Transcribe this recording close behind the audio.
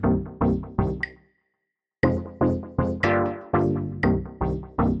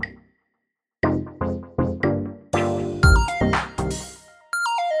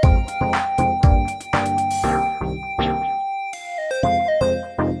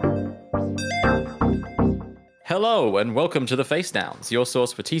Hello and welcome to the Face Downs, your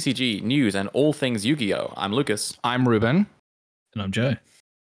source for TCG, news, and all things Yu-Gi-Oh! I'm Lucas. I'm Ruben. And I'm Joe.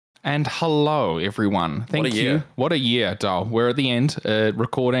 And hello, everyone. Thank you. What a year, doll. We're at the end,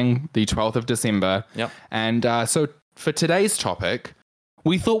 recording the 12th of December. Yep. And so for today's topic,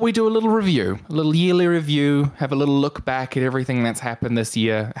 we thought we'd do a little review, a little yearly review, have a little look back at everything that's happened this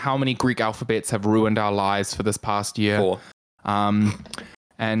year, how many Greek alphabets have ruined our lives for this past year. 4.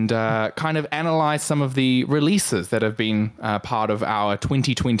 And kind of analyze some of the releases that have been part of our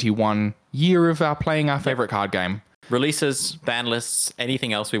 2021 year of playing our favorite card game. Releases, ban lists,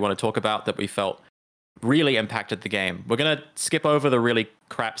 anything else we want to talk about that we felt really impacted the game. We're going to skip over the really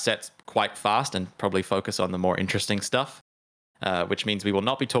crap sets quite fast and probably focus on the more interesting stuff, which means we will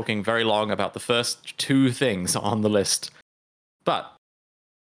not be talking very long about the first 2 things on the list. But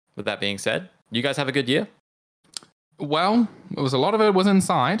with that being said, you guys have a good year? Well, it was a lot of it was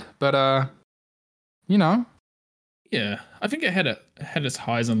inside, but you know. Yeah, I think it had its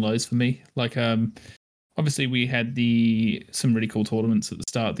highs and lows for me. Like, obviously we had some really cool tournaments at the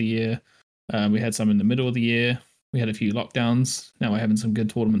start of the year. We had some in the middle of the year. We had a few lockdowns. Now we're having some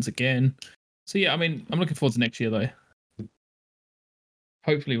good tournaments again. So yeah, I mean, I'm looking forward to next year though.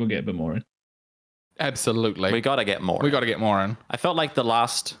 Hopefully we'll get a bit more in. Absolutely. We got to get more. We got to get more in. I felt like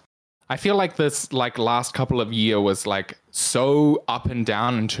I feel like this last couple of year was so up and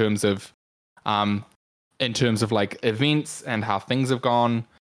down in terms of events and how things have gone.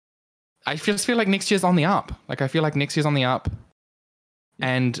 I just feel like next year's on the up.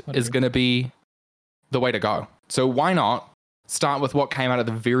 And is going to be the way to go. So why not start with what came out at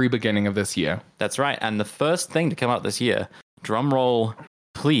the very beginning of this year? That's right. And the first thing to come out this year, drum roll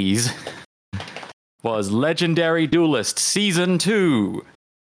please, was Legendary Duelist Season 2.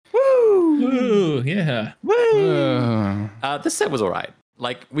 Ooh, yeah. Woo! This set was all right.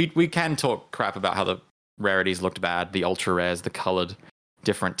 Like, we can talk crap about how the rarities looked bad, the ultra rares, the colored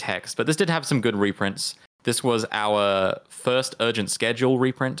different text, but this did have some good reprints. This was our first Urgent Schedule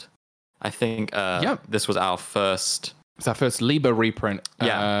reprint. I think This was our first... It's our first Liba reprint,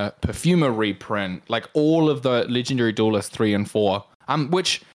 Perfumer reprint, like all of the Legendary Duelist 3 and 4,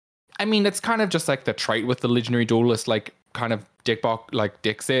 which, I mean, it's kind of just like the trait with the Legendary Duelist, like kind of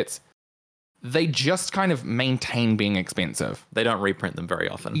deck sets. They just kind of maintain being expensive. They don't reprint them very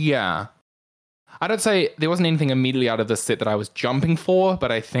often. Yeah. I don't say there wasn't anything immediately out of this set that I was jumping for,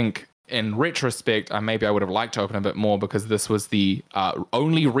 but I think in retrospect, maybe I would have liked to open a bit more because this was the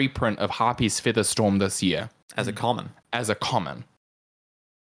only reprint of Harpy's Featherstorm this year. As a common.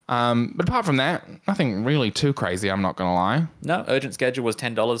 But apart from that, nothing really too crazy, I'm not going to lie. No, Urgent Schedule was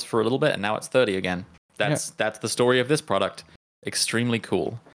 $10 for a little bit, and now it's $30 again. That's the story of this product. Extremely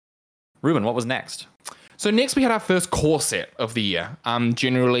cool. Ruben, what was next? So next we had our first core set of the year.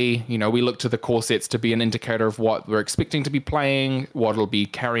 Generally, we look to the core sets to be an indicator of what we're expecting to be playing, what will be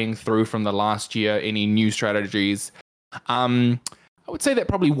carrying through from the last year, any new strategies. I would say that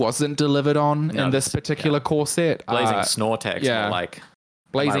probably wasn't delivered on in this particular core set. Blazing Snortex,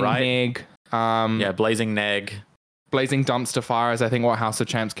 Blazing Neg. Blazing Neg. Blazing Dumpster Fire is, I think, what House of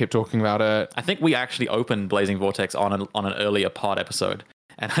Champs kept talking about it. I think we actually opened Blazing Vortex on an earlier pod episode.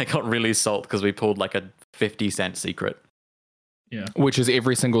 And I got really salty because we pulled like a 50-cent secret. Yeah. Which is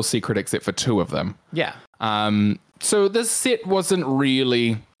every single secret except for 2 of them. Yeah. So this set wasn't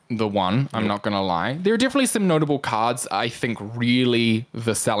really the one, I'm not going to lie. There are definitely some notable cards. I think really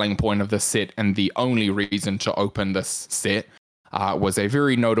the selling point of this set and the only reason to open this set was a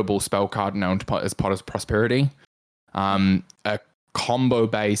very notable spell card known as Potter's Prosperity. A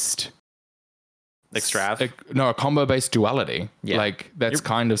combo-based... a combo-based duality. Yeah. That's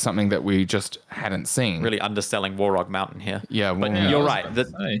kind of something that we just hadn't seen. Really underselling Warrock Mountain here. Yeah, but you're right. We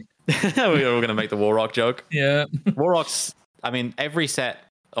were going to make the Warrock joke. Yeah. Warrock's, every set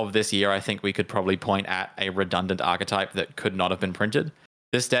of this year, I think we could probably point at a redundant archetype that could not have been printed.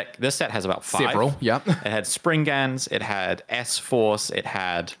 This set has about 5. Several, yeah. It had Springans, it had S-Force, it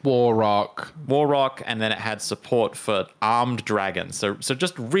had... Warrock, and then it had support for Armed Dragons. So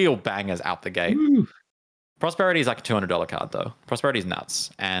just real bangers out the gate. Woo. Prosperity is like a $200 card, though. Prosperity is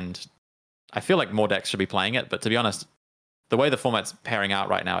nuts. And I feel like more decks should be playing it, but to be honest, the way the format's pairing out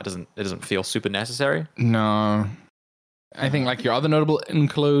right now, it doesn't feel super necessary. No. I think your other notable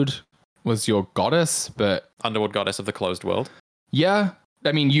include was your Goddess, but... Underworld Goddess of the Closed World. Yeah.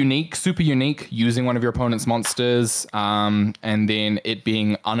 Unique, super unique, using one of your opponent's monsters, and then it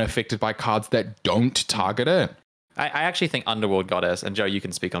being unaffected by cards that don't target it. I actually think Underworld Goddess, and Joe, you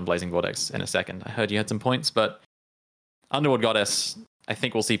can speak on Blazing Vortex in a second. I heard you had some points, but Underworld Goddess, I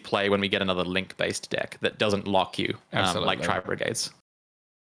think we'll see play when we get another link-based deck that doesn't lock you, like Tri-Brigades.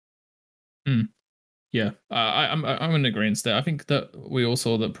 Yeah, I'm in agreement there. I think that we all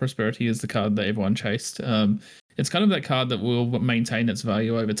saw that Prosperity is the card that everyone chased. It's kind of that card that will maintain its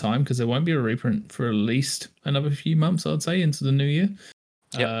value over time because there won't be a reprint for at least another few months, I'd say, into the new year.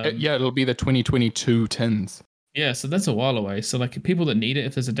 Yeah, it'll be the 2022 tins. Yeah, so that's a while away. So like people that need it,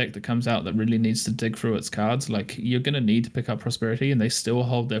 if there's a deck that comes out that really needs to dig through its cards, like you're gonna need to pick up Prosperity, and they still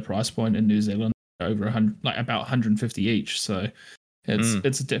hold their price point in New Zealand over 100, like about 150 each. So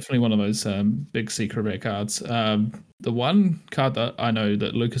it's definitely one of those big secret rare cards. The one card that I know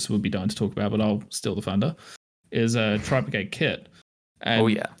that Lucas would be dying to talk about, but I'll steal the thunder, is a Tri-Brigade Kit.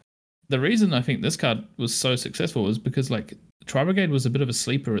 And the reason I think this card was so successful was because like Tri-Brigade was a bit of a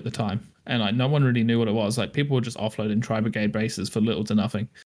sleeper at the time, and like no one really knew what it was. Like people were just offloading Tri-Brigade bases for little to nothing,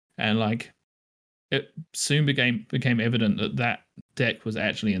 and like it soon became evident that deck was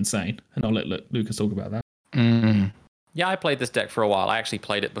actually insane. And I'll let Lucas talk about that. Yeah, I played this deck for a while. I actually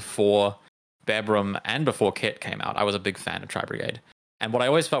played it before Berbrum and before Kit came out. I was a big fan of Tri-Brigade. And what I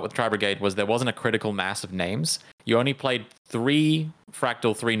always felt with Tri-Brigade was there wasn't a critical mass of names. You only played 3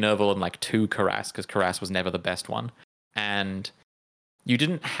 Fractal, 3 Nerval, and like 2 Karass, because Karass was never the best one. And you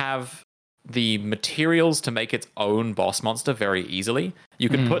didn't have the materials to make its own boss monster very easily. You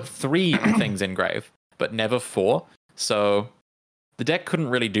could put 3 things in grave, but never 4. So the deck couldn't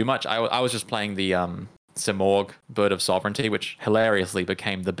really do much. I was just playing the Simorgh, Bird of Sovereignty, which hilariously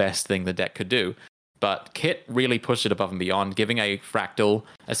became the best thing the deck could do. But Kit really pushed it above and beyond. Giving a Fractal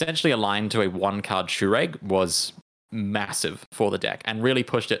essentially aligned to a 1-card Shureg was massive for the deck, and really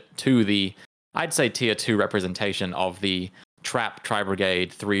pushed it to the, I'd say, tier 2 representation of the Trap,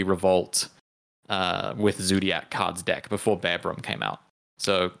 Tri-Brigade, 3 Revolt with Zodiac cards deck before Berbrum came out.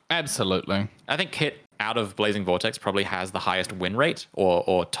 So absolutely, I think Kit out of Blazing Vortex probably has the highest win rate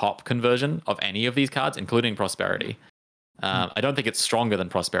or top conversion of any of these cards, including Prosperity. I don't think it's stronger than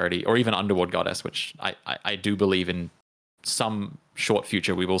Prosperity or even Underworld Goddess, which I do believe in some short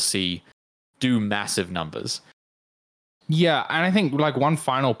future we will see do massive numbers. Yeah, and I think like one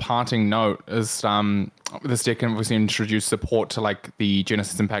final parting note is this deck obviously introduced support to like the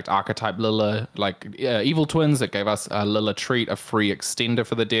Genesis Impact archetype Lilla, like Evil Twins that gave us a Lilla Treat, a free extender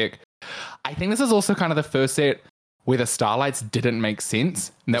for the deck. I think this is also kind of the first set where the Starlights didn't make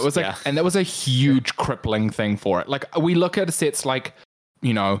sense. And that was like, and that was a huge crippling thing for it. Like we look at sets like,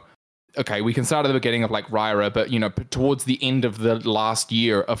 you know, okay, we can start at the beginning of like Ryra, but you know, towards the end of the last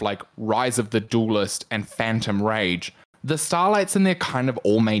year of like Rise of the Duelist and Phantom Rage, the Starlights in there kind of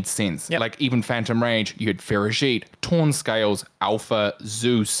all made sense. Yep. Like even Phantom Rage, you had Ferrigit, Torn Scales, Alpha,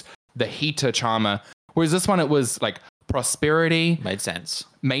 Zeus, the Heater Charmer. Whereas this one, it was like Prosperity. Made sense,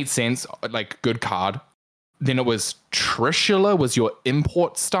 like good card. Then it was Trishula was your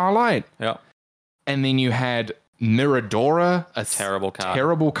import Starlight. Yeah. And then you had Miradora, a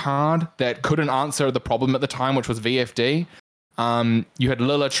terrible card that couldn't answer the problem at the time, which was VFD. You had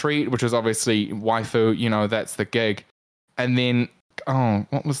Lilla Treat, which was obviously waifu, you know, that's the gig. And then,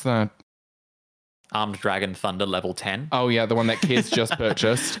 what was the Armed Dragon Thunder level 10? Oh yeah, the one that Kez just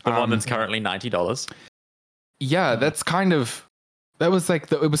purchased. The one that's currently $90. Yeah, that's kind of, that was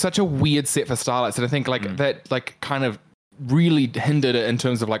like, it was such a weird set for Starlights. And I think like that like kind of really hindered it in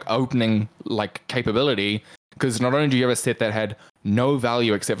terms of like opening like capability. Because not only do you have a set that had no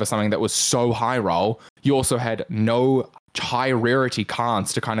value except for something that was so high roll, you also had no high rarity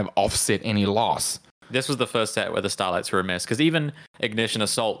cards to kind of offset any loss. This was the first set where the Starlights were amiss, because even Ignition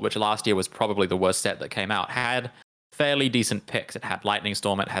Assault, which last year was probably the worst set that came out, had fairly decent picks. It had Lightning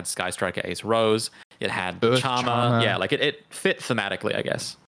Storm, it had Sky Striker Ace Rose, it had Charmer. Yeah, like it fit thematically, I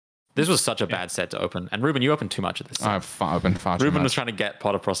guess. This was such a bad set to open. And Ruben, you opened too much of this set. I've opened far too much. Ruben was trying to get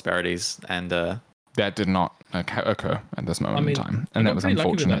Pot of Prosperities, and that did not occur at this moment in time. And that was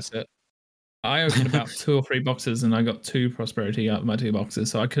unfortunate. That I opened about 2 or 3 boxes and I got 2 Prosperity out of my 2 boxes,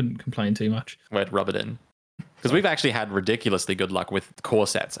 so I couldn't complain too much. We'd rub it in. Because we've actually had ridiculously good luck with core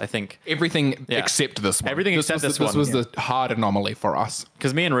sets. I think everything except this one. Everything except this one. This was the hard anomaly for us.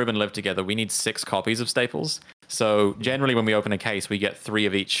 Because me and Ruben live together, we need 6 copies of Staples. So generally when we open a case, we get 3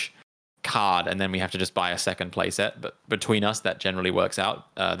 of each card, and then we have to just buy a second playset. But between us, that generally works out.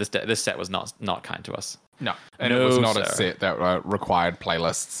 This set was not kind to us. No, and it was not a set that required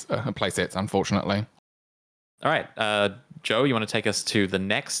playsets, unfortunately. All right, Joe, you want to take us to the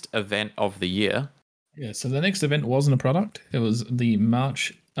next event of the year? Yeah, so the next event wasn't a product. It was the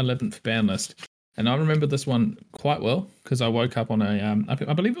March 11th ban list. And I remember this one quite well because I woke up on a,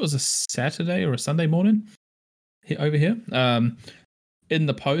 I believe it was a Saturday or a Sunday morning over here. In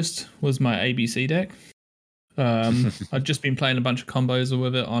the post was my ABC deck. I'd just been playing a bunch of combos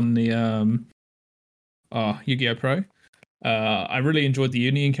with it on the Yu-Gi-Oh! Pro. I really enjoyed the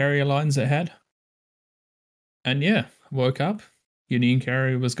Union carrier lines it had. And yeah, woke up, Union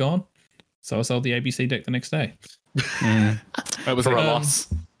Carrier was gone. So I sold the ABC deck the next day. It was For a a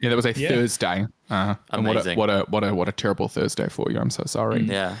loss. Yeah, that was a Yeah. Thursday. And Amazing. what a terrible Thursday for you. I'm so sorry.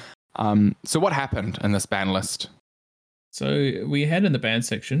 Yeah. So what happened in this ban list? So we had in the band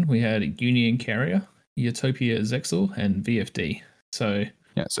section, we had Union Carrier, Utopia Zexal, and VFD. So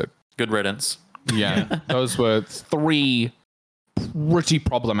Yeah, so Good riddance. yeah, those were three pretty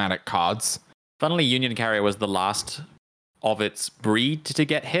problematic cards. Funnily, Union Carrier was the last of its breed to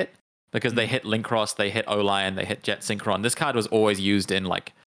get hit because they hit Linkross, they hit Olion, they hit Jet Synchron. This card was always used in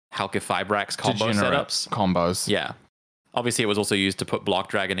like Halka Fibrax combo Degenerate setups. combos. Yeah. Obviously, it was also used to put Block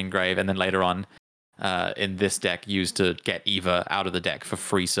Dragon in grave, and then later on in this deck, used to get Eva out of the deck for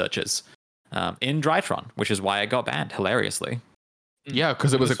free searches in Drytron, which is why it got banned, hilariously. Yeah,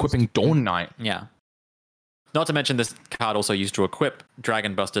 because it was equipping Dawn Knight. Yeah. Not to mention, this card also used to equip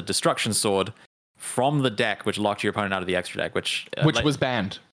Dragon Buster Destruction Sword from the deck, which locked your opponent out of the extra deck, which Was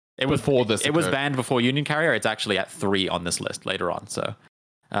banned. it was before this It was occurred. banned before Union Carrier. It's actually at 3 on this list later on. So,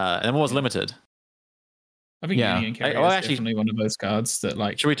 and it was limited. I think Yeah. Union Carrier Well, is actually- definitely one of those cards that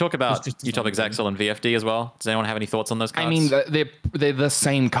like. Should we talk about just Utopic designed Zexal and VFD as well? Does anyone have any thoughts on those cards? I mean, they're the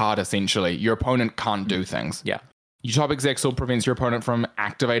same card essentially. Your opponent can't do things. Yeah. Utopic Zexal prevents your opponent from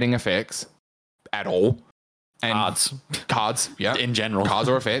activating effects at all. And cards, yeah. in general. Cards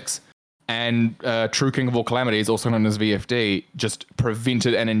or effects. And True King of All Calamities, also known as VFD, just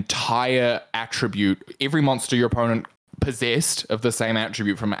prevented an entire attribute. Every monster your opponent possessed of the same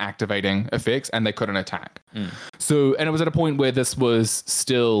attribute from activating effects, and they couldn't attack. So, and it was at a point where this was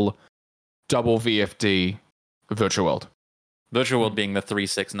still double VFD Virtual World. Virtual World being the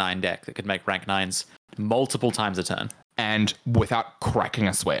 3/6/9 deck that could make rank 9s multiple times a turn. And without cracking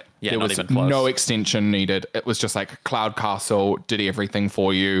a sweat. Yeah, there not was even close. no extension needed. It was just like Cloud Castle did everything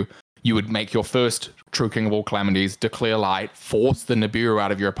for you. You would make your first True King of All Calamities, declare light, force the Nibiru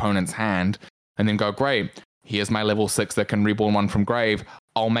out of your opponent's hand, and then go, great, here's my level 6 that can reborn one from grave.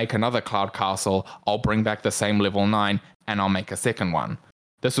 I'll make another Cloud Castle. I'll bring back the same level 9, and I'll make a second one.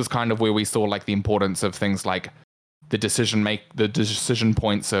 This was kind of where we saw like the importance of things like the decision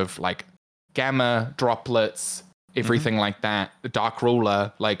points of like Gamma, Droplets, everything like that. The Dark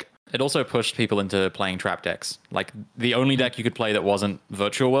Ruler, like It also pushed people into playing trap decks. Like, the only deck you could play that wasn't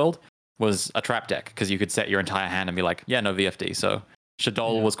Virtual World was a trap deck, because you could set your entire hand and be like, yeah, no VFD. So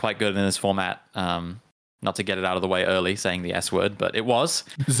Shadol was quite good in this format. Not to get it out of the way early, saying the S word, but it was.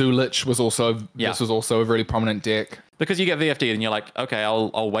 Zulich was also, this was also a really prominent deck. Because you get VFD and you're like, okay,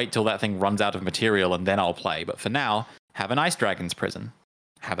 I'll wait till that thing runs out of material and then I'll play. But for now, have an Ice Dragon's Prison.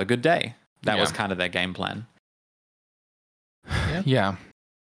 Have a good day. That was kind of their game plan. Yeah.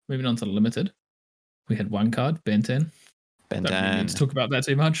 Moving on to the limited, we had one card, Ben 10. Ben Don't really 10. need to talk about that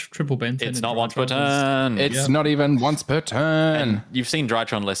too much. Triple Ben 10. It's and not once per Drytron turn. It's not even once per turn. And you've seen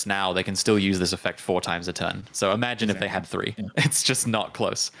Drytron lists now. They can still use this effect 4 times a turn. So imagine if they had 3. Yeah. It's just not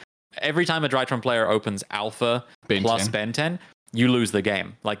close. Every time a Drytron player opens Alpha Ben plus 10. Ben 10, you lose the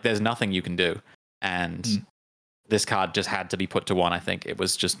game. Like, there's nothing you can do. And this card just had to be put to 1, I think. It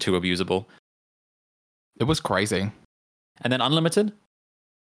was just too abusable. It was crazy. And then Unlimited?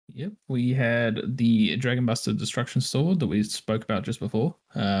 Yep, we had the Dragon Buster Destruction Sword that we spoke about just before.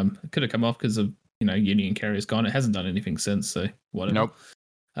 It could have come off because of Union Carrier's gone. It hasn't done anything since, so whatever.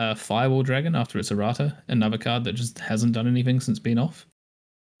 Nope. Firewall Dragon after its errata, another card that just hasn't done anything since being off.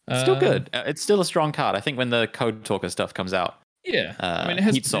 Still good. It's still a strong card. I think when the Code Talker stuff comes out, Yeah, I mean it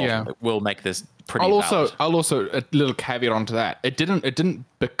has. Heat Salt will make this pretty I'll valid. also a little caveat onto that. It didn't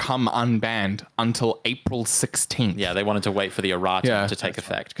become unbanned until April 16th. Yeah, they wanted to wait for the errata to take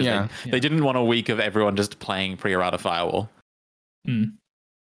effect because they didn't want a week of everyone just playing pre-errata Firewall. We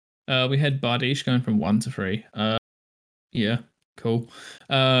had Bardiche going from 1 to 3. Yeah, cool.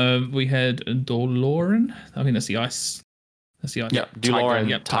 We had Doloran. I think that's the ice. That's the ice. Yeah, Doloran,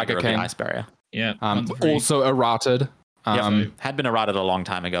 Yep. Tiger of King. the Ice Barrier. Yeah. 1 to 3. Also errated. Had been errated a long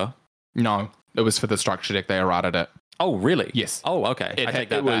time ago. No, it was for the structure deck. They errated it. Oh, really? Yes. Oh, okay. I take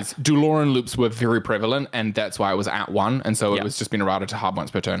that back. Doloran loops were very prevalent, and that's why it was at 1, and so it was just been errated to hard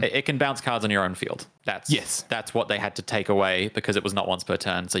once per turn. It can bounce cards on your own field. That's what they had to take away because it was not once per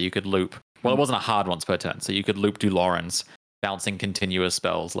turn, so you could loop. Well, it wasn't a hard once per turn, so you could loop Doloran's bouncing continuous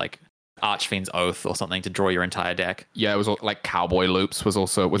spells like Archfiend's Oath or something to draw your entire deck. Yeah, it was like Cowboy Loops was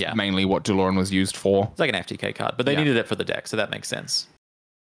mainly what Doloran was used for. It's like an FTK card, but they needed it for the deck, so that makes sense.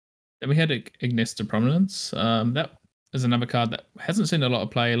 Then we had Ignis to Prominence. That is another card that hasn't seen a lot of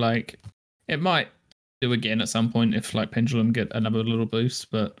play. Like, it might do again at some point if like Pendulum get another little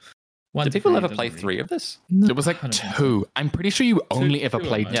boost, but 1 Did to people 3 ever doesn't play really- 3 of this? No, It was like I don't think so. 2. I'm pretty sure you only ever two at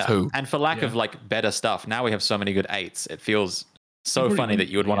played most. Yeah. 2. And for lack of Yeah. like better stuff, now we have so many good 8s. It feels so Probably funny that wouldn't-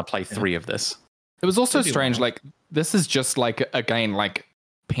 you would want yeah, to play yeah. 3 of this. It was also Could be strange. one. Like this is just like again like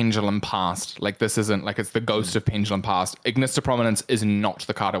Pendulum Past. Like this isn't like it's the ghost of Pendulum Past. Ignis to Prominence is not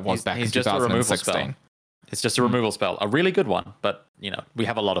the card it was back in He's just a removal 2016. spell. It's just a removal spell. A really good one, but you know, we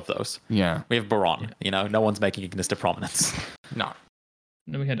have a lot of those. Yeah. We have Baron, you know, no one's making Ignis to Prominence. No.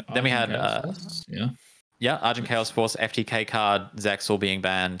 Then we had. Then we had, Argent Chaos Force, yeah. Yeah, Argent Chaos Force, FTK card, Zexal being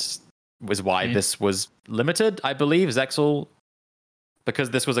banned was why Yeah. this was limited, I believe. Zexal, because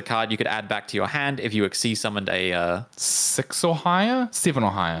this was a card you could add back to your hand if you Xyz summoned a. 6 or higher? 7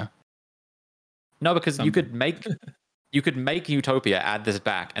 or higher? No, because you could make Utopia, add this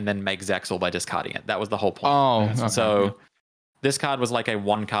back, and then make Zexal by discarding it. That was the whole point. Oh, Yeah, okay. So this card was like a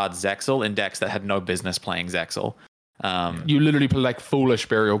 1-card Zexal in decks that had no business playing Zexal. You literally play like foolish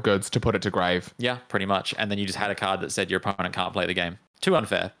burial goods to put it to grave. Yeah, pretty much. And then you just had a card that said your opponent can't play the game. Too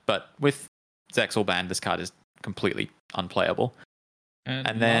unfair. But with Zexal banned, this card is completely unplayable.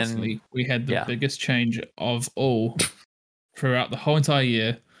 And then- lastly, we had the yeah. biggest change of all throughout the whole entire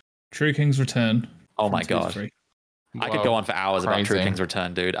year: True King's Return. Oh from my 2 to god. 3. I could go on for hours about True crazy. King's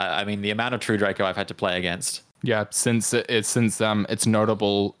Return, dude. I mean, the amount of True Draco I've had to play against. Yeah, since its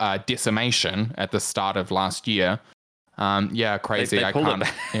notable decimation at the start of last year. Yeah, crazy. They I pulled it can't.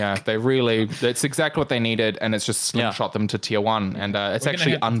 back. Yeah, they really. It's exactly what they needed, and it's just Yeah. slingshot them to tier 1, and it's We're gonna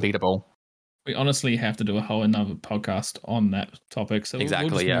actually have to- unbeatable. We honestly have to do a whole another podcast on that topic. So Exactly,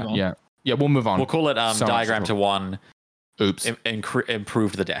 we'll just yeah. move on. Yeah, we'll move on. We'll call it So much Diagram to trouble. 1 Oops.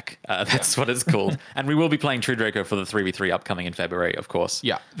 improved the deck. That's what it's called. And we will be playing True Draco for the 3v3 upcoming in February, of course.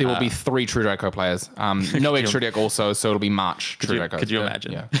 Yeah, there will be 3 True Draco players. No extra deck also, so it'll be March True Draco. Could you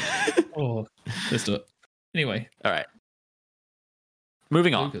imagine? Yeah. Oh, let's do it. Anyway, All right.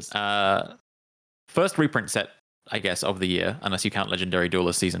 Moving on. Lucas. First reprint set, I guess, of the year, unless you count Legendary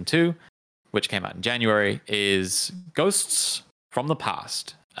Duelist Season 2, which came out in January, is Ghosts from the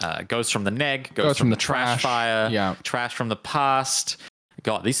Past. Ghosts from the Neg, Ghosts from the Trash Fire, Yeah. Trash from the Past.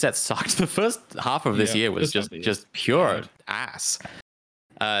 God, these sets sucked. The first half of this Yeah, year was this half of the year. just pure Bad. ass.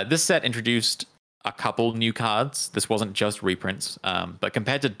 This set introduced a couple new cards. This wasn't just reprints, but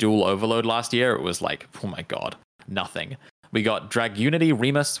compared to Dual Overload last year, it was like, oh my god, nothing. We got Dragunity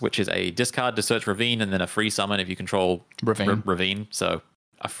Remus, which is a discard to search Ravine and then a free summon if you control Ravine. Ravine, so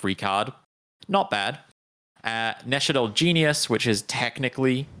a free card. Not bad. Neshadol Genius, which is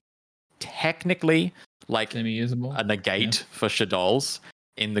technically like semi-usable. a negate for Shadols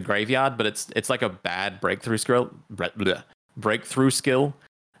in the graveyard, but it's like a bad breakthrough skill. Breakthrough skill.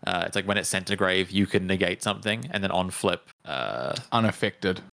 It's like when it's sent to grave, you can negate something, and then on flip,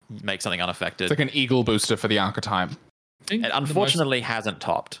 Unaffected. make something unaffected. It's like an eagle booster for the archetype. I think It the most- unfortunately hasn't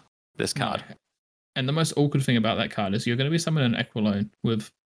topped this card. No. And the most awkward thing about that card is you're going to be summoning Aqualone with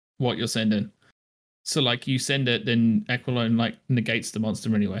what you're sending. So like you send it, then Aqualone like negates the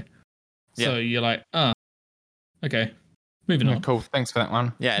monster anyway. So you're like, okay, moving Yeah, on. cool. Thanks for that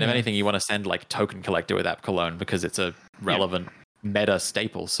one. Yeah, and if Yeah. anything, you want to send like Token Collector with App Cologne because it's a relevant meta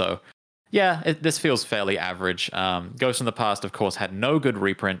staple. So yeah, this feels fairly average. Ghost in the Past, of course, had no good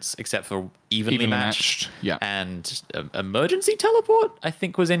reprints except for evenly matched. Yeah. And Emergency Teleport, I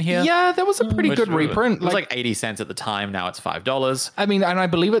think, was in here. Yeah, that was a pretty Which good was- reprint. It was like 80 cents at the time. Now it's $5. I mean, and I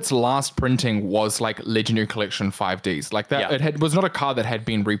believe its last printing was like Legendary Collection 5Ds. Like that, Yeah. it was not a card that had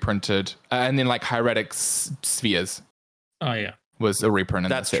been reprinted. And then like Hieratic Spheres Oh yeah. was a reprint in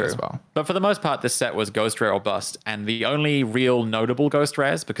That's that set as true. well. But for the most part, this set was Ghost Rare or Bust. And the only real notable Ghost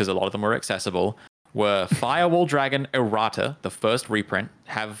Rares, because a lot of them were accessible, were Firewall Dragon Errata, the first reprint,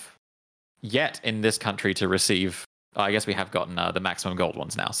 have yet in this country to receive. I guess we have gotten the maximum gold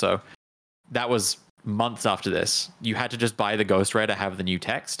ones now. So that was months after this. You had to just buy the Ghost Rare to have the new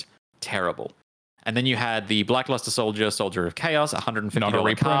text. Terrible. And then you had the Blackluster Soldier, Soldier of Chaos, $150 Not a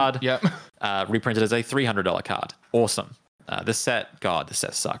reprint. card, Yep. reprinted as a $300 card. Awesome. This set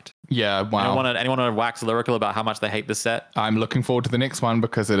sucked. Yeah. Wow. Anyone want to wax lyrical about how much they hate this set? I'm looking forward to the next one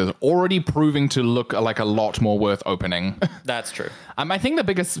because it is already proving to look like a lot more worth opening. That's true. I think the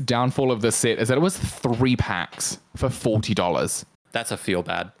biggest downfall of this set is that it was 3 packs for $40. That's a feel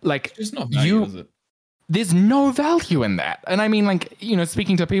bad. Like It's not value, is it? there's no value in that. And I mean, like, you know,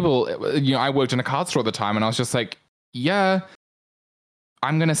 speaking to people, you know, I worked in a card store at the time and I was just like, yeah,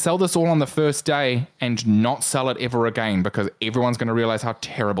 I'm going to sell this all on the first day and not sell it ever again because everyone's going to realize how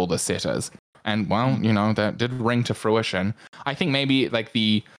terrible this set is. And well, you know, that did ring to fruition. I think maybe like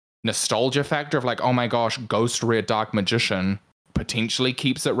the nostalgia factor of like, oh my gosh, Ghost Rare Dark Magician potentially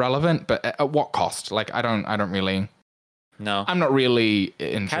keeps it relevant, but at what cost? Like, I don't really. No. I'm not really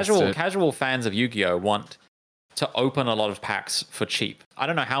interested. Casual fans of Yu-Gi-Oh want to open a lot of packs for cheap. I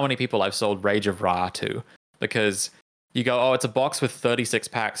don't know how many people I've sold Rage of Ra to, because you go, oh, it's a box with 36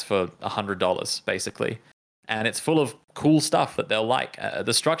 packs for $100 basically, and it's full of cool stuff that they'll like.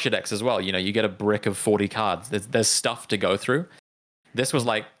 The structure decks as well. You get a brick of 40 cards. There's stuff to go through. This was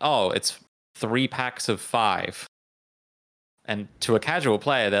like, oh, it's 3 packs of 5, and to a casual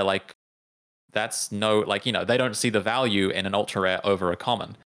player, they're like, that's no, like, they don't see the value in an ultra rare over a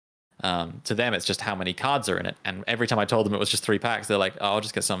common. To them, it's just how many cards are in it. And every time I told them it was just 3 packs, they're like, oh, I'll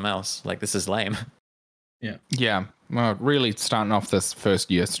just get something else. Like, this is lame. Yeah. Well, really starting off this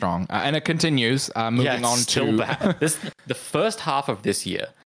first year strong. And it continues. Moving on still to... bad. The first half of this year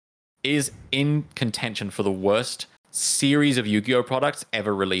is in contention for the worst series of Yu-Gi-Oh! Products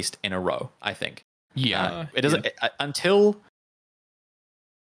ever released in a row, I think. Yeah. It doesn't... Until...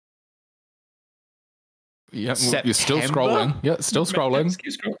 Yeah, you're still scrolling. Yeah, still scrolling.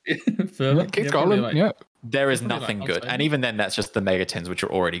 Keep scrolling. Keep scrolling. Yeah. There is nothing good. And even then, that's just the Mega Tins, which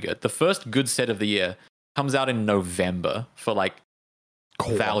are already good. The first good set of the year comes out in November for like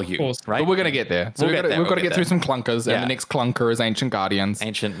value, right? But we're going to get there. So we've got to get through some clunkers. And the next clunker is Ancient Guardians.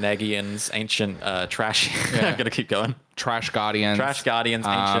 Ancient Negians, Ancient Trash. I'm going to keep going. Trash Guardians.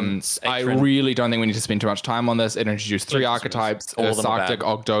 Ancient. I really don't think we need to spend too much time on this. It introduced 3 archetypes, Sarctic,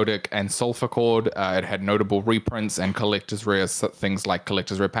 Ogdoadic, and Sulfur Cord. It had notable reprints and collector's rares, things like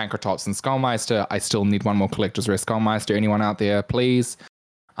collector's rare Pankratops and Skullmeister. I still need one more collector's rare Skullmeister. Anyone out there, please?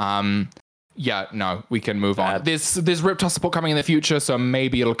 Yeah, no, we can move on. There's Reptar support coming in the future, so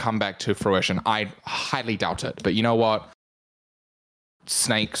maybe it'll come back to fruition. I highly doubt it, but you know what?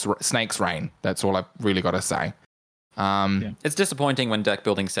 Snakes reign. That's all I've really got to say. It's disappointing when deck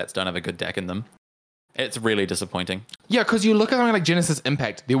building sets don't have a good deck in them. It's really disappointing. Yeah, because you look at something like Genesis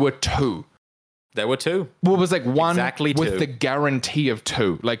Impact, there were 2. There were 2. Well, it was like one exactly with 2. the guarantee of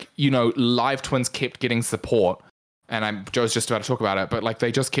 2. Like, Live Twins kept getting support. And Joe's just about to talk about it, but like they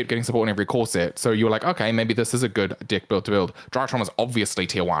just kept getting support in every core set. So you were like, okay, maybe this is a good deck build to build. Drytron was obviously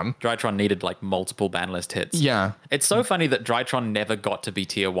tier 1. Drytron needed like multiple ban list hits. Yeah. It's so funny that Drytron never got to be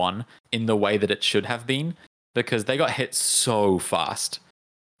tier 1 in the way that it should have been, because they got hit so fast.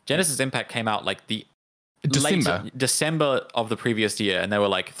 Genesis Impact came out like the December of the previous year, and they were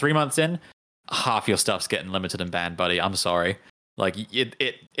like 3 months in, half your stuff's getting limited and banned, buddy. I'm sorry. Like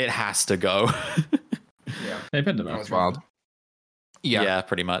it has to go. Yeah, they've been that was wild. Yeah,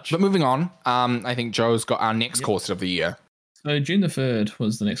 pretty much. But moving on, I think Joe's got our next core set of the year. So June the 3rd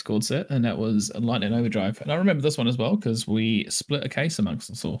was the next cord set, and that was Lightning Overdrive. And I remember this one as well because we split a case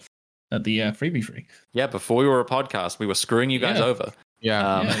amongst us all at the freebie free. Yeah, before we were a podcast, we were screwing you guys over.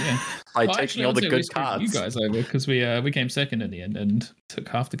 Yeah. By taking all the good cards. You guys over because we came second in the end and took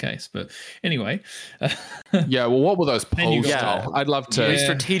half the case. But anyway. Yeah, well, what were those polls? I'd love to. We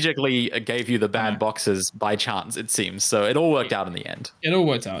strategically gave you the bad boxes by chance, it seems. So it all worked out in the end. It all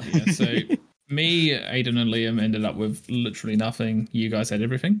worked out, yeah. So me, Aiden, and Liam ended up with literally nothing. You guys had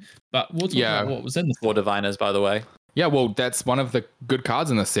everything. But we'll talk about what was in the 4 Diviners, by the way. Yeah, well, that's one of the good cards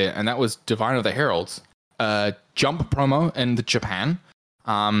in the set, and that was Diviner of the Heralds. Jump promo in Japan.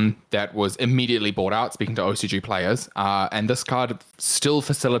 That was immediately bought out, speaking to OCG players. And this card still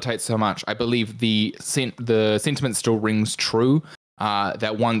facilitates so much. I believe the sentiment still rings true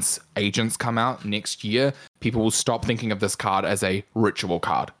that once Agents come out next year, people will stop thinking of this card as a ritual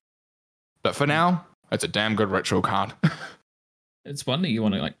card. But for now, it's a damn good ritual card. It's one that you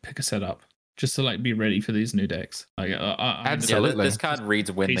want to like pick a set up just to like be ready for these new decks. Like, absolutely. This card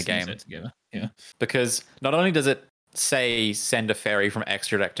reads win the game. Yeah. Because not only does it say send a fairy from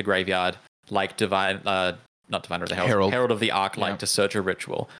extra deck to graveyard, like not Diviner of the Herald of the Arc, like to search a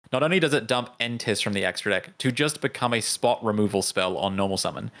ritual. Not only does it dump Entis from the extra deck to just become a spot removal spell on normal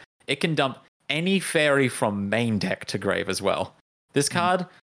summon, it can dump any fairy from main deck to grave as well. This card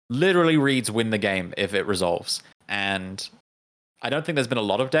literally reads win the game if it resolves. And I don't think there's been a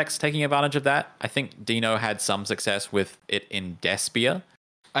lot of decks taking advantage of that. I think Dino had some success with it in Despia.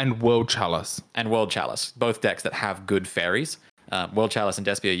 And World Chalice. Both decks that have good fairies. World Chalice and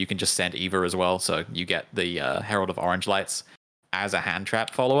Despia, you can just send Eva as well, so you get the Herald of Orange Lights as a hand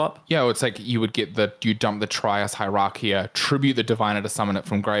trap follow-up. Yeah, well, it's like you dump the Trias Hierarchia, tribute the Diviner to summon it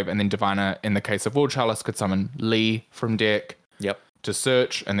from grave, and then Diviner, in the case of World Chalice, could summon Lee from deck to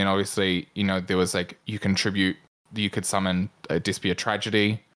search, and then obviously, there was like, you could summon a Despia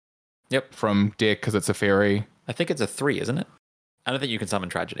Tragedy from deck because it's a fairy. I think it's a 3, isn't it? I don't think you can summon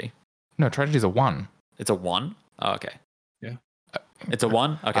Tragedy. No, Tragedy's a 1. It's a 1? Oh, okay. Yeah. It's a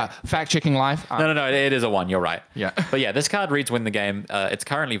 1? Okay. Fact-checking live. No, it is a 1. You're right. Yeah. But yeah, this card reads win the game. It's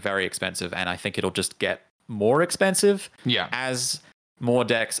currently very expensive, and I think it'll just get more expensive Yeah. as more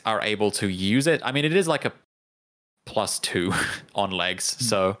decks are able to use it. I mean, it is like a +2 on legs,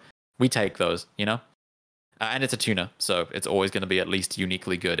 so we take those, you know? And it's a tuner, so it's always going to be at least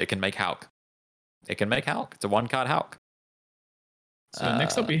uniquely good. It can make Hulk. It's a 1-card Hulk. So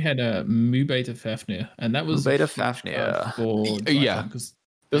next up we had a Mubeta Fafnir, and that was Mubeta Fafnir. Yeah. because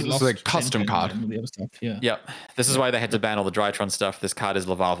This is a custom card. and all the other stuff. Yeah. Yep. This is why they had to ban all the Drytron stuff. This card is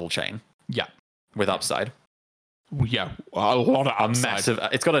Lavarval Chain Yeah. with upside. Yeah. A lot of upside. Massive.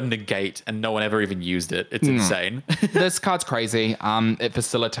 It's got a negate, and no one ever even used it. It's insane. This card's crazy. It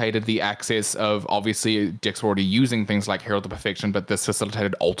facilitated the access of, obviously, decks were already using things like Herald of Perfection, but this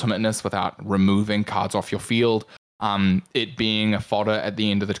facilitated ultimateness without removing cards off your field. It being a fodder at the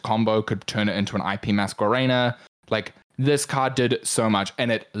end of the combo could turn it into an IP Masquerena. Like, this card did so much,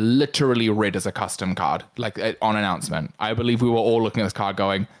 and it literally read as a custom card, like on announcement. I believe we were all looking at this card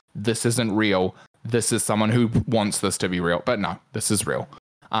going, this isn't real. This is someone who wants this to be real. But no, this is real.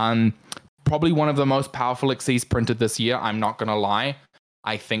 Probably one of the most powerful Xyz printed this year. I'm not going to lie.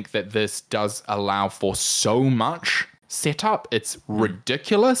 I think that this does allow for so much setup. It's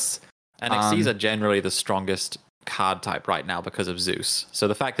ridiculous. And Xyz are generally the strongest card type right now because of Zeus. So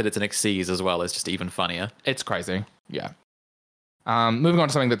the fact that it's an Xyz as well is just even funnier. It's crazy. Yeah. Moving on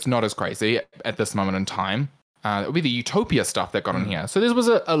to something that's not as crazy at this moment in time. It would be the Utopia stuff that got in here. So this was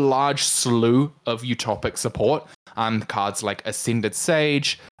a large slew of utopic support. Cards like Ascended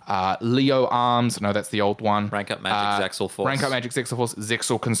Sage, Leo Arms. No, that's the old one. Rank Up Magic Zexal Force. Rank Up Magic Zexal Force,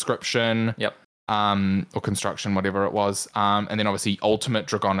 Zexal Conscription. Yep. Or Construction, whatever it was. And then obviously Ultimate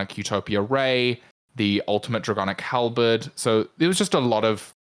Dragonic Utopia Ray, the Ultimate Dragonic Halberd. So there was just a lot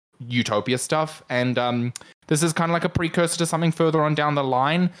of Utopia stuff. And this is kind of like a precursor to something further on down the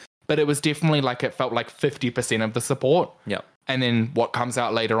line. But it was definitely like, it felt like 50% of the support. Yep. And then what comes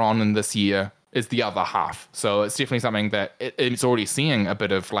out later on in this year is the other half. So it's definitely something that it's already seeing a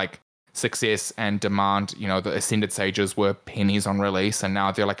bit of like success and demand. You know, the Ascended Sages were pennies on release, and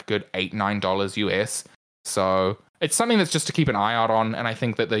now they're like a good $8-9 US. So it's something that's just to keep an eye out on. And I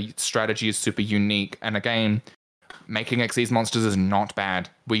think that the strategy is super unique. And again, making Xyz monsters is not bad.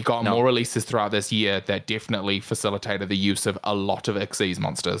 We got more releases throughout this year that definitely facilitated the use of a lot of Xyz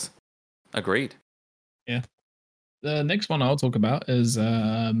monsters. Agreed. Yeah. The next one I'll talk about is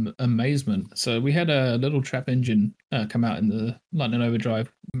Amazement. So we had a little trap engine come out in the Lightning Overdrive,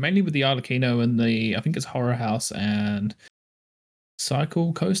 mainly with the Arlecchino and the, I think it's Horror House and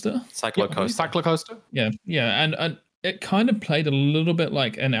Cycle Coaster. Cyclocoaster. Yeah. And it kind of played a little bit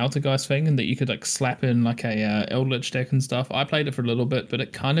like an Altergeist thing, in that you could like slap in like a Eldritch deck and stuff. I played it for a little bit, but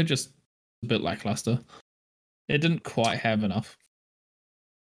it kind of just a bit lackluster. It didn't quite have enough.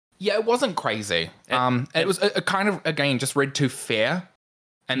 Yeah, it wasn't crazy. It was a kind of, again, just read too fair.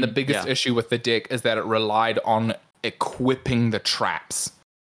 And the biggest issue with the deck is that it relied on equipping the traps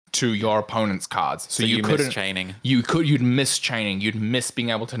to your opponent's cards. So you couldn't miss chaining. You'd miss chaining. You'd miss being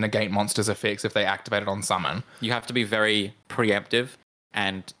able to negate monsters' effects if they activated on summon. You have to be very preemptive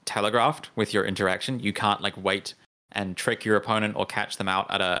and telegraphed with your interaction. You can't like wait and trick your opponent or catch them out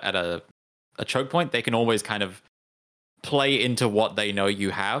at a choke point. They can always kind of play into what they know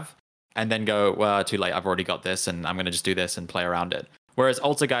you have and then go, well, too late, I've already got this and I'm going to just do this and play around it. Whereas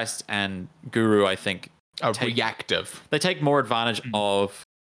Altergeist and Guru, I think, reactive. They take more advantage of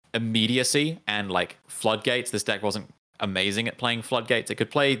immediacy and like floodgates. This deck wasn't amazing at playing floodgates. It could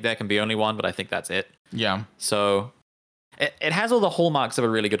play There Can Be Only One, but I think that's it. Yeah. So it has all the hallmarks of a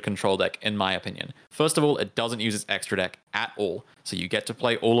really good control deck, in my opinion. First of all, it doesn't use its extra deck at all. So you get to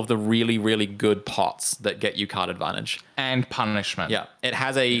play all of the really, really good pots that get you card advantage. And punishment. Yeah. It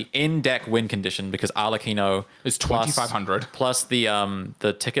has a in-deck win condition because Arlecchino is 2,500. Plus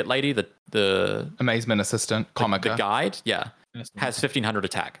the ticket lady, the Amazement Assistant, Comica. The guide, has 1,500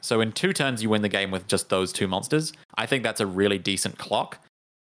 attack. So in 2 turns, you win the game with just those 2 monsters. I think that's a really decent clock.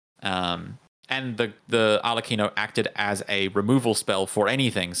 And the Arlecchino acted as a removal spell for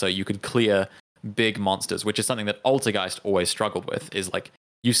anything, so you could clear big monsters, which is something that Altergeist always struggled with, is like,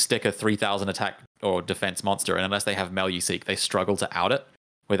 you stick a 3,000 attack or defense monster, and unless they have Meluseek, they struggle to out it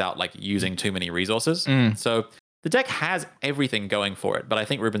without like using too many resources. So the deck has everything going for it, but I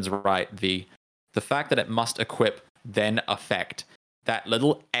think Ruben's right. The fact that it must equip, then affect, that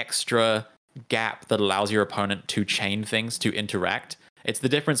little extra gap that allows your opponent to chain things, to interact. It's the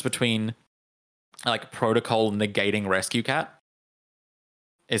difference between like Protocol negating Rescue Cat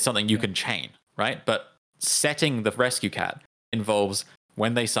is something you can chain, right? But setting the Rescue Cat involves,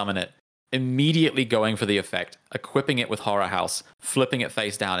 when they summon it, immediately going for the effect, equipping it with Horror House, flipping it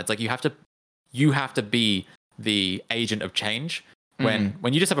face down. It's like you have to be the agent of change. When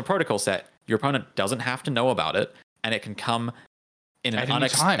you just have a Protocol set, Your opponent doesn't have to know about it, and it can come in At any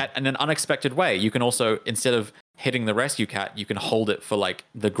time. in an unexpected way. You can also, instead of hitting the Rescue Cat, you can hold it for like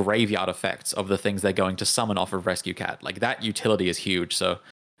the graveyard effects of the things they're going to summon off of Rescue Cat. Like that utility is huge. So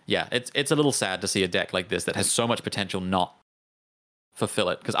yeah, it's a little sad to see a deck like this that has so much potential not fulfill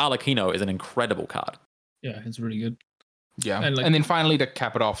it, because Arlecchino is an incredible card. Yeah, it's really good. Yeah. And, like- And then finally to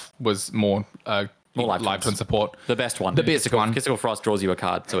cap it off was more live twin support. The best one. The best one. Kisical Frost draws you a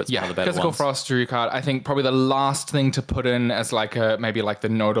card, so it's one of the better Physical ones. Frost drew your card. I think probably the last thing to put in as like maybe like the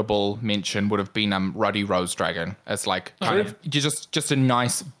notable mention would have been Ruddy Rose Dragon as like kind of just a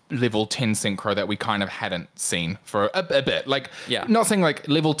nice level 10 synchro that we kind of hadn't seen for a bit. Like, not saying like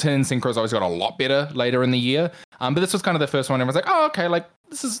level 10 synchros always got a lot better later in the year, but this was kind of the first one. Everyone's like, oh, okay, like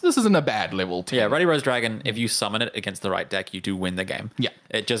this isn't a bad level 10. Yeah, Ruddy Rose Dragon, if you summon it against the right deck, you do win the game. Yeah.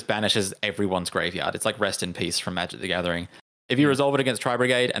 It just banishes everyone's graveyard. It's like Rest in Peace from Magic the Gathering. If you resolve it against Tri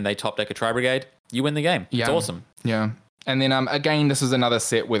Brigade and they top deck a Tri Brigade, you win the game. Yeah. It's awesome. Yeah. And then again, this is another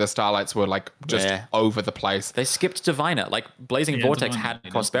set where the Starlights were like just over the place. They skipped Diviner. Like Blazing Vortex Diviner,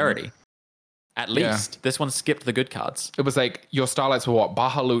 had prosperity. At least. This one skipped the good cards. It was like your Starlights were what?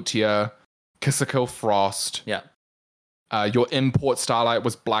 Bahalutia, Kisikel Frost. Yeah. Your import Starlight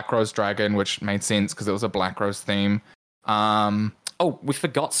was Black Rose Dragon, which made sense because it was a Black Rose theme. Oh, we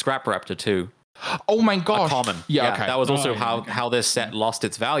forgot Scrap Raptor too. Oh my gosh. A common. Yeah, okay. That was also Oh, how this set lost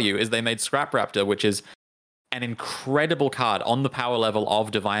its value, is they made Scrap Raptor, which is an incredible card on the power level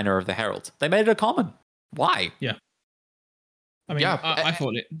of Diviner of the Herald. They made it a common. Why? I mean, Yeah. I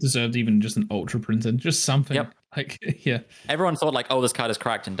thought it deserved even just an ultra printed, just something. Yep. Like, yeah. Everyone thought like, oh, this card is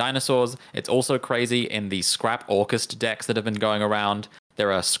cracked in Dinosaurs. It's also crazy in the Scrap Orcust decks that have been going around.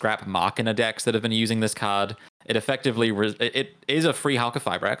 There are Scrap Machina decks that have been using this card. It effectively it is a free Halka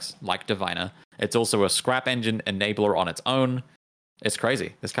Fibrax, like Diviner. It's also a Scrap Engine enabler on its own. It's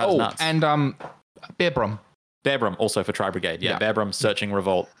crazy. This card's nuts. And Bearbrum. Bearbrum also for Tri Brigade. Yeah, Bearbrum Searching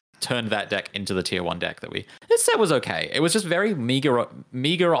Revolt turned that deck into the tier 1 deck that we... This set was okay. It was just very meager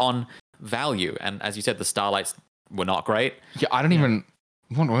on value. And as you said, the Starlights were not great. Yeah, I don't even...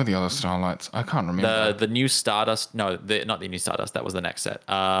 What were the other Starlights? I can't remember. The new Stardust... No, not the new Stardust. That was the next set.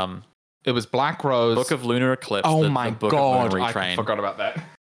 It was Black Rose. Book of Lunar Eclipse. Oh the my Book god, of Moon I Retrain. forgot about that.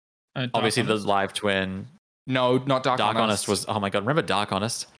 Obviously, the Honest. Live Twin. No, not Dark Dark Honest. Honest was... Oh my god, remember Dark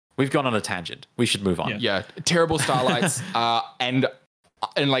Honest? We've gone on a tangent. We should move on. Yeah. Yeah, terrible Starlights, and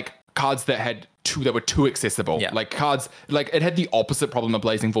like cards that were too accessible. Yeah. Like cards, like it had the opposite problem of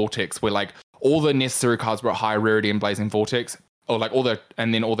Blazing Vortex, where like all the necessary cards were at high rarity in Blazing Vortex, or like all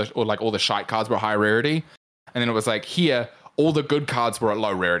the shite cards were high rarity, and then it was like here all the good cards were at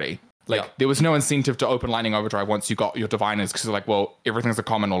low rarity. Like there was no incentive to open Lightning Overdrive once you got your Diviners, because like, well, everything's a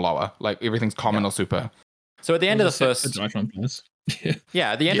common or lower, like everything's common or super. So at the end of the first...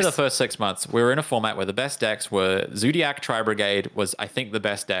 Yeah. At the end of the first 6 months, we were in a format where the best decks were Zodiac Tri Brigade was, I think, the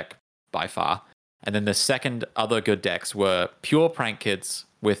best deck by far. And then the second other good decks were Pure Prank Kids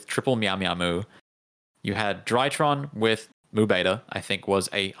with triple Meow Meow Moo. You had Drytron with Moo Beta, I think, was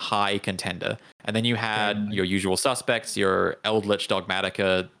a high contender. And then you had your usual suspects, your Eldritch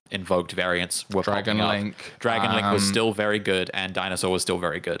Dogmatica invoked variants were Dragon popping up. Link. Dragon Link was still very good, and Dinosaur was still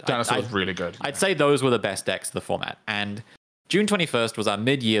very good. Dinosaur was really good. I'd say those were the best decks of the format. And June 21st was our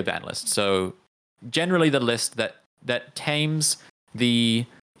mid-year ban list. So generally the list that tames the,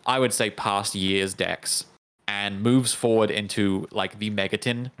 I would say, past year's decks and moves forward into like the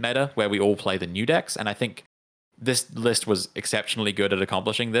Megaton meta where we all play the new decks. And I think this list was exceptionally good at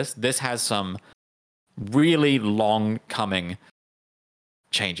accomplishing this. This has some really long coming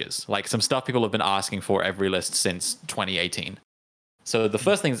changes, like some stuff people have been asking for every list since 2018. So the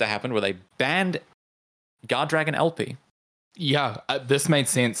first things that happened were they banned Guard Dragon LP. Yeah, this made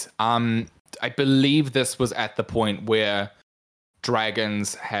sense. I believe this was at the point where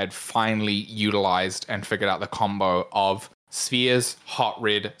Dragons had finally utilized and figured out the combo of Spheres, Hot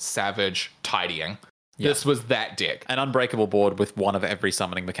Red, Savage, Tidying. Yeah. This was that deck. An unbreakable board with one of every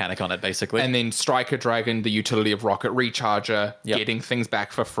summoning mechanic on it, basically. And then Striker Dragon, the utility of Rocket Recharger, getting things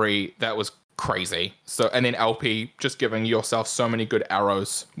back for free. That was crazy. So, and then LP, just giving yourself so many good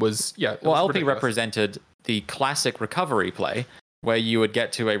arrows was, Well, LP ridiculous. represented the classic recovery play where you would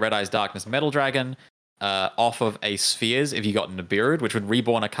get to a Red Eyes Darkness Metal Dragon off of a Spheres if you got Nibiru'd, which would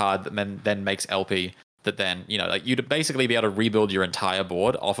reborn a card that then makes LP that then, like you'd basically be able to rebuild your entire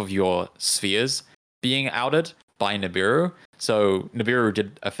board off of your Spheres being outed by Nibiru. So Nibiru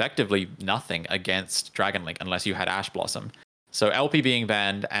did effectively nothing against Dragon Link unless you had Ash Blossom. So LP being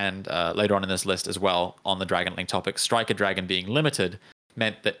banned, and later on in this list as well, on the Dragon Link topic, Striker Dragon being limited,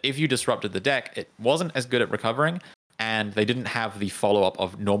 meant that if you disrupted the deck, it wasn't as good at recovering, and they didn't have the follow-up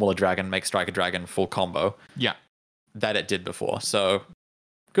of normal a dragon, make strike a dragon, full combo Yeah. that it did before. So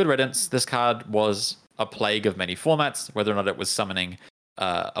good riddance. This card was a plague of many formats, whether or not it was summoning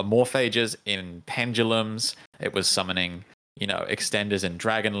Amorphages in Pendulums, it was summoning, extenders in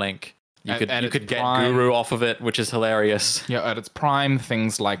Dragon Link. You could get Guru off of it, which is hilarious. Yeah, at its prime,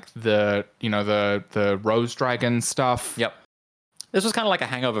 things like the Rose Dragon stuff. Yep. This was kind of like a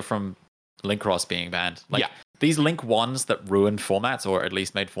hangover from Link Cross being banned. Like, Yeah. these Link ones that ruined formats, or at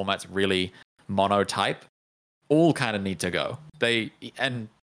least made formats really monotype, all kind of need to go. And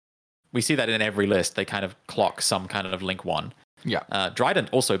we see that in every list. They kind of clock some kind of Link one. Yeah. Dryden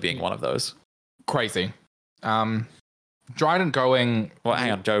also being one of those. Crazy. Dryden going... Well,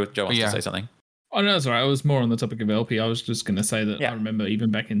 hang on. Joe wants to say something. Oh, no, that's all right. I was more on the topic of LP. I was just going to say that I remember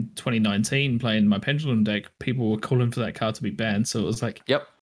even back in 2019 playing my Pendulum deck, people were calling for that card to be banned. So it was like kind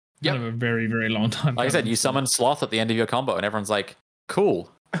of a very, very long time. Like I said, you summon Sloth at the end of your combo and everyone's like, cool.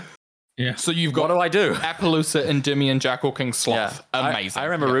 Yeah. So you've got... What do I do? Appaloosa, Endymion, Jackal King, Sloth. Yeah. Amazing. I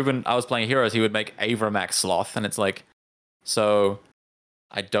remember Ruben, I was playing Heroes, he would make Avramax Sloth, and it's like, so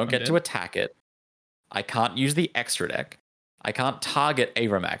I don't get to attack it. I can't use the extra deck. I can't target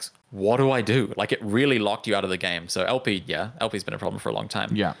Avramax. What do I do? Like, it really locked you out of the game. So LP's been a problem for a long time.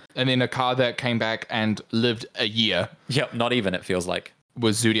 Yeah. And then a card that came back and lived a year. Yep, not even, it feels like.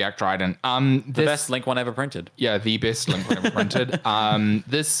 Was Zodiac Dryden. The best Link one ever printed. Yeah, the best Link one ever printed.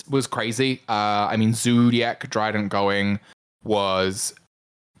 This was crazy. Zodiac Dryden going was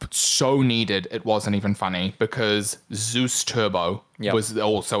so needed, it wasn't even funny, because Zeus Turbo was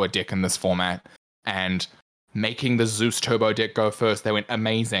also a deck in this format. And making the Zeus Turbo deck go first, they went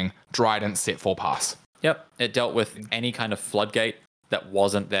amazing. Dryden set 4 pass. Yep, it dealt with any kind of floodgate that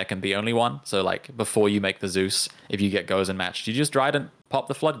wasn't there can be only one. So like before you make the Zeus, if you get goes and matched, you just Dryden, pop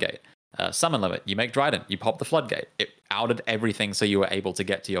the floodgate. Summon limit, you make Dryden, you pop the floodgate. It outed everything so you were able to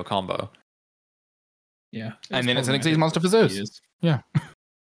get to your combo. Yeah. And then it's an Xyz monster for Zeus. Yeah.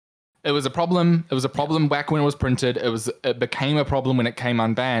 It was a problem. It was a problem back when it was printed. It became a problem when it came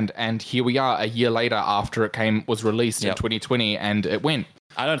unbanned, and here we are a year later after it was released in 2020, and it went.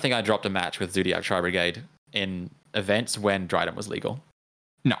 I don't think I dropped a match with Zodiac Tri Brigade in events when Dryden was legal.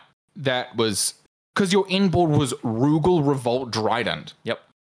 No, that was because your inboard was Rugal Revolt Dryden. Yep.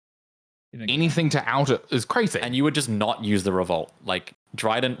 Anything to out it is crazy. And you would just not use the Revolt. Like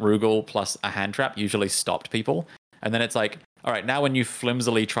Dryden, Rugal plus a hand trap usually stopped people. And then it's like, all right, now when you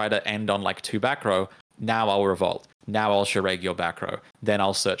flimsily try to end on like 2 back row, now I'll Revolt. Now I'll Shireg your back row. Then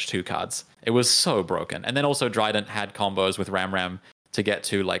I'll search 2 cards. It was so broken. And then also Dryden had combos with Ram to get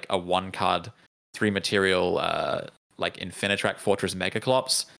to like a 1 card, 3 material, like Infinitrack Fortress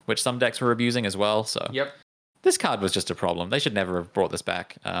Megaclops, which some decks were abusing as well. So this card was just a problem. They should never have brought this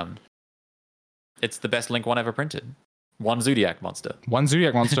back. It's the best Link one ever printed. 1 Zodiac monster. 1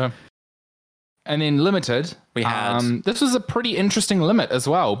 Zodiac monster. And then limited, we had this was a pretty interesting limit as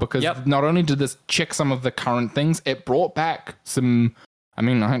well, because not only did this check some of the current things, it brought back some, I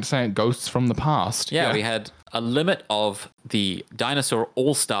hate to say it, ghosts from the past. Yeah, we had a limit of the Dinosaur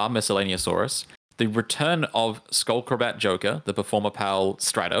All-Star Miscellaneousaurus, the return of Skullcrobat Joker, the Performer Pal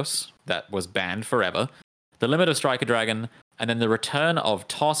Stratos, that was banned forever, the limit of Striker Dragon, and then the return of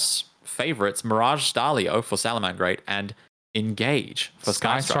TOS favorites Mirage Stalio for Salamangreat and Engage for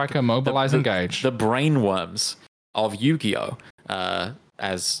Sky Striker, Mobilize, Engage. The brainworms of Yu-Gi-Oh!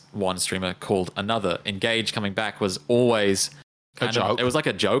 As one streamer called another. Engage coming back was always a joke. It was like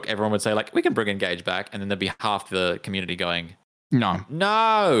a joke. Everyone would say like, we can bring Engage back. And then there'd be half the community going,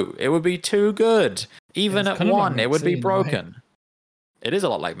 No, it would be too good. Even at 1, it would be broken. It is a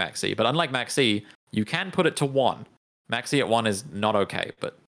lot like Maxi, but unlike Maxi, you can put it to 1. Maxi at 1 is not okay,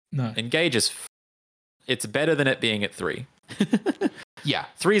 but Engage is... It's better than it being at 3. Yeah.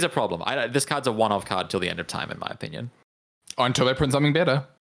 3 is a problem. This card's a one-off card till the end of time, in my opinion. Until they print something better.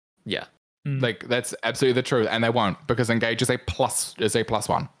 Yeah. Like, that's absolutely the truth. And they won't, because Engage is a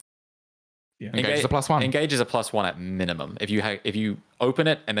 +1. Yeah. Engage is a +1. Engage is a +1 at minimum. If you open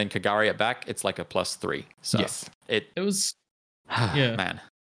it and then Kagari it back, it's like a +3. So yes. It was... Man.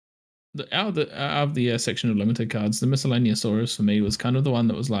 Out of the section of limited cards, the Miscellaneousaurus for me was kind of the one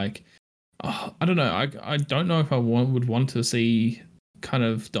that was like, I don't know. I don't know if I would want to see kind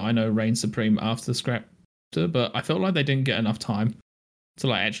of Dino reign supreme after Scraptor, but I felt like they didn't get enough time to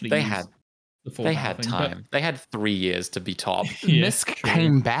like actually. They had time. They had 3 years to be top. Misk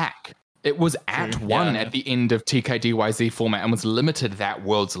came back. It was at 1 at the end of TKDYZ format and was limited that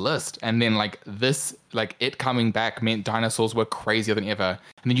world's list. And then it coming back meant dinosaurs were crazier than ever.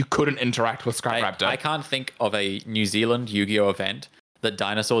 And then you couldn't interact with Scrapraptor. I can't think of a New Zealand Yu-Gi-Oh event that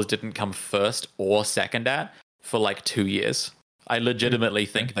dinosaurs didn't come first or second at for like 2 years. I legitimately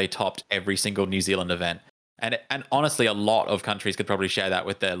think they topped every single New Zealand event. And honestly, a lot of countries could probably share that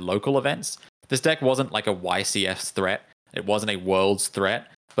with their local events. This deck wasn't like a YCS threat. It wasn't a Worlds threat,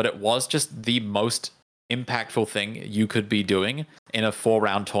 but it was just the most impactful thing you could be doing in a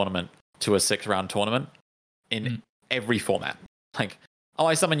 4-round tournament to a 6-round tournament in every format. Like, oh,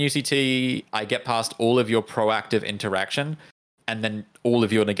 I summon UCT, I get past all of your proactive interaction, and then all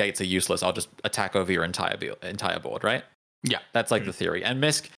of your negates are useless. I'll just attack over your entire board, right? Yeah. That's like the theory. And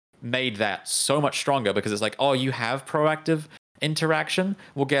Misk made that so much stronger because it's like, oh, you have proactive interaction?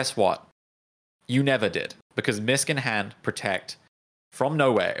 Well, guess what? You never did. Because Misk in hand, protect, from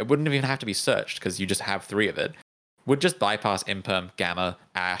nowhere, it wouldn't even have to be searched because you just have 3 of it, would just bypass Imperm, Gamma,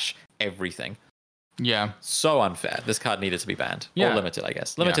 Ash, everything. Yeah. So unfair. This card needed to be banned. Yeah. Or limited, I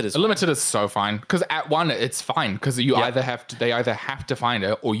guess. Limited is fine. Limited is so fine. Because at 1, it's fine. Because they either have to find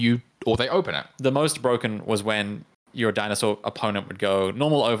it or they open it. The most broken was when your dinosaur opponent would go,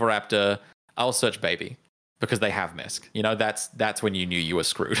 normal Overraptor, I'll search baby. Because they have Misk. You know, that's when you knew you were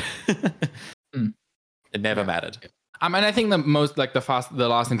screwed. It never mattered. And I think the most, like, the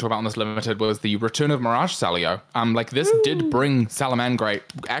last thing to talk about on this limited was the return of Mirage Salio. Like, this did bring Salamangreat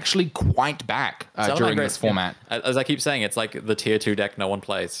actually quite back during this format. As I keep saying, it's like the tier 2 deck no one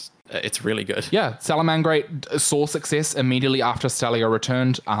plays. It's really good. Yeah, Salamangreat saw success immediately after Salio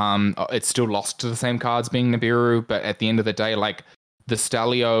returned. It still lost to the same cards being Nibiru, but at the end of the day, like, the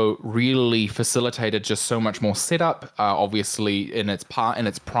Stalio really facilitated just so much more setup. Obviously, in its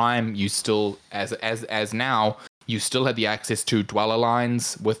prime, you still, as now, you still had the access to Dweller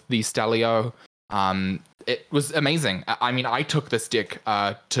lines with the Stalio. It was amazing. I mean, I took this deck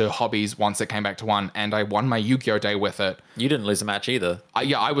to hobbies once it came back to 1, and I won my Yu-Gi-Oh! Day with it. You didn't lose a match either.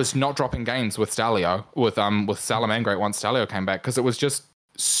 I was not dropping games with Stalio, with Salamangreat once Stalio came back, because it was just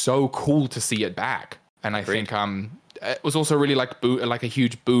so cool to see it back. And I think it was also really like a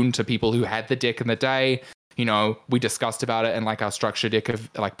huge boon to people who had the deck in the day. You know, we discussed about it in like our structure deck of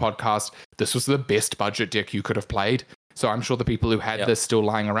like podcast. This was the best budget deck you could have played. So I'm sure the people who had this still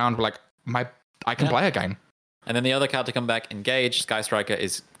lying around were like, I can play a game. And then the other card to come back, Engage. Sky Striker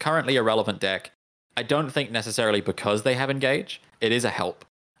is currently a relevant deck. I don't think necessarily because they have Engage. It is a help.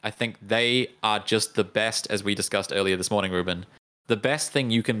 I think they are just the best, as we discussed earlier this morning, Ruben. The best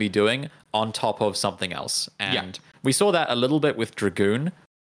thing you can be doing on top of something else. And we saw that a little bit with Dragoon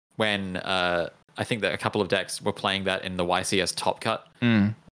when I think that a couple of decks were playing that in the YCS Top Cut.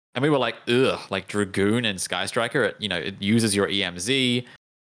 And we were like, ugh, like Dragoon and Sky Striker, it uses your EMZ.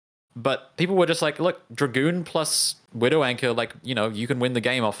 But people were just like, look, Dragoon plus Widow Anchor, like, you can win the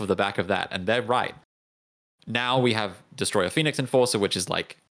game off of the back of that. And they're right. Now we have Destroyer Phoenix Enforcer, which is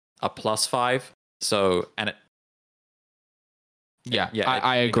like a +5. So, and it,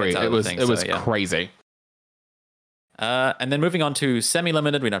 I agree. It was crazy. And then moving on to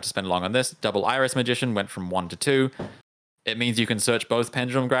semi-limited, we don't have to spend long on this. Double Iris Magician went from 1 to 2. It means you can search both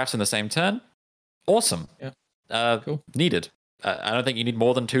Pendulum Graphs in the same turn. Awesome. Yeah. Cool. Needed. I don't think you need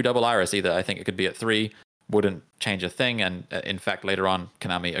more than 2 Double Iris either. I think it could be at 3. Wouldn't change a thing. And in fact, later on,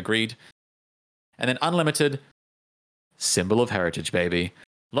 Konami agreed. And then unlimited, Symbol of Heritage, baby.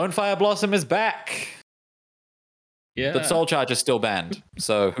 Lone Fire Blossom is back. Yeah. But Soul Charge is still banned,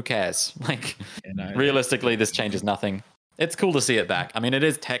 so who cares? Like, realistically, this changes nothing. It's cool to see it back. I mean, it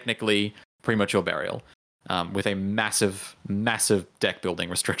is technically Premature Burial, with a massive, massive deck building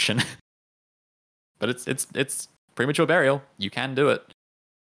restriction. But it's Premature Burial. You can do it.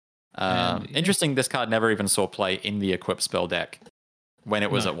 Interesting, this card never even saw play in the Equip spell deck when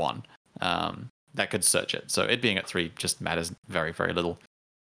it was at 1. That could search it. So it being at 3 just matters very, very little.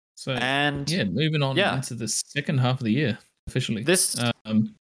 So, moving on into the second half of the year, officially. This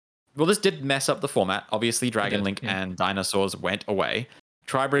did mess up the format. Obviously, Dragon Link and Dinosaurs went away.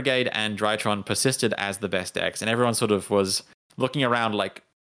 Tri-Brigade and Drytron persisted as the best decks, and everyone sort of was looking around like,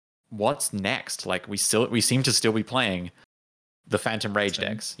 what's next? Like, we seem to still be playing the Phantom Rage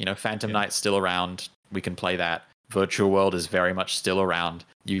decks. Phantom Knight's still around. We can play that. Virtual World is very much still around.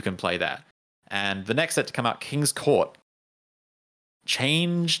 You can play that. And the next set to come out, King's Court,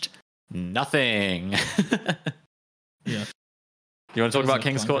 changed nothing. Yeah. You want to talk about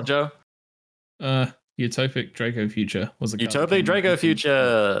King's Court, Joe? Utopic Draco Future was a Utopic Draco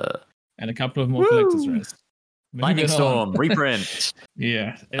Future. And a couple of more collector's rares. Lightning Storm, reprint.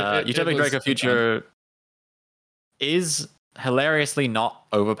 Yeah. Utopic Draco Future is hilariously not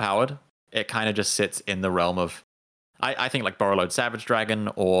overpowered. It kind of just sits in the realm of, I think, like Borrowload Savage Dragon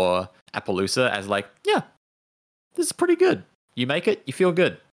or Appaloosa as like, yeah, this is pretty good. You make it, you feel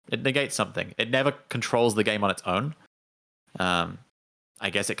good. It negates something. It never controls the game on its own. I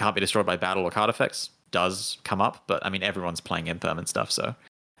guess it can't be destroyed by battle or card effects. does come up, but I mean, everyone's playing Imperm and stuff, so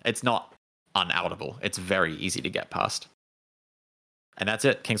it's not unoutable. It's very easy to get past. And that's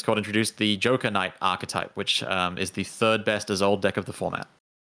it. King's Court introduced the Joker Knight archetype, which is the third best Azul deck of the format.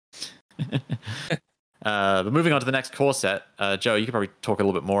 But moving on to the next core set, Joe, you could probably talk a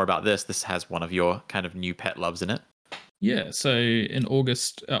little bit more about this. This has one of your kind of new pet loves in it. Yeah, so in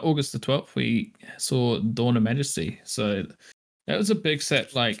August the 12th, we saw Dawn of Majesty. So that was a big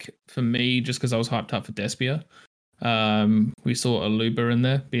set, like, for me, just because I was hyped up for Despia. We saw Aluba in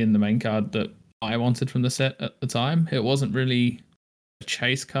there, being the main card that I wanted from the set at the time. It wasn't really a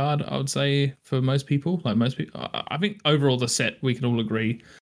chase card, I would say, for most people. Like, most people, I think overall the set, we can all agree,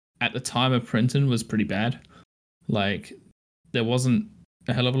 at the time of printing was pretty bad. Like, there wasn't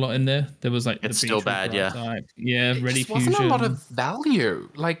a hell of a lot in there. There was like it's still bad, yeah. Type. Yeah, it Ready just Fusion. wasn't a lot of value.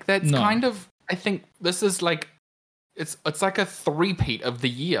 Like, that's kind of, I think this is like, it's like a three-peat of the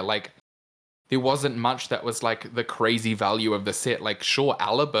year. Like, there wasn't much that was like the crazy value of the set. Like, sure,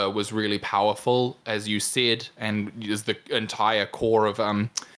 Aluba was really powerful, as you said, and is the entire core of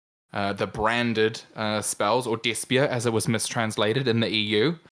the branded spells, or Despia as it was mistranslated in the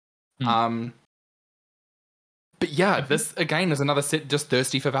EU. But yeah, this again is another set just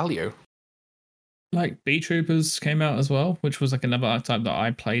thirsty for value. Like, B Troopers came out as well, which was like another archetype that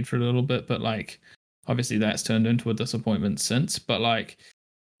I played for a little bit, but like obviously that's turned into a disappointment since. But like,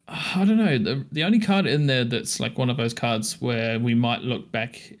 I don't know, the only card in there that's like one of those cards where we might look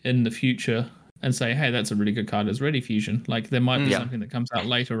back in the future and say, hey, that's a really good card, is Ready Fusion. Like, there might be something that comes out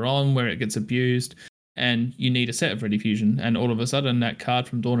later on where it gets abused and you need a set of Ready Fusion, and all of a sudden that card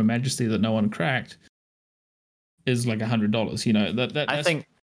from Dawn of Majesty that no one cracked is like $100. You know, that's I think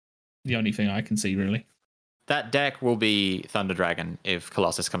the only thing I can see, really. That deck will be Thunder Dragon if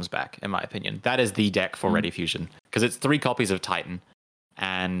Colossus comes back, in my opinion. That is the deck for Ready Fusion, because it's 3 copies of Titan,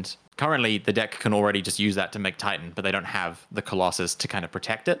 and currently the deck can already just use that to make Titan, but they don't have the Colossus to kind of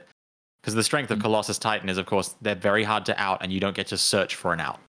protect it. Because the strength of Colossus Titan is, of course, they're very hard to out, and you don't get to search for an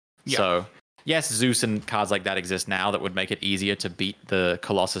out. Yeah. So, yes, Zeus and cards like that exist now that would make it easier to beat the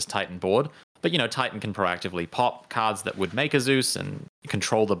Colossus Titan board. But, you know, Titan can proactively pop cards that would make a Zeus and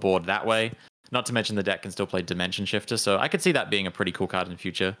control the board that way. Not to mention the deck can still play Dimension Shifter, so I could see that being a pretty cool card in the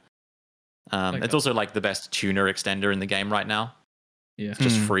future. It's also like the best tuner extender in the game right now. Yeah. It's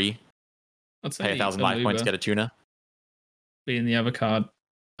just free. I'd say pay 1,000 life points, get a tuner. Being the other card,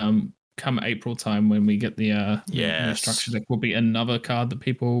 come April time when we get the new structure deck, will be another card that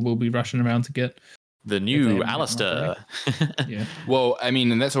people will be rushing around to get. The new Alistair. Yeah. Well, I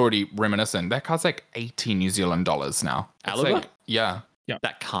mean, and that's already reminiscent. That card's like 80 New Zealand dollars now. Aluba? Like, yeah.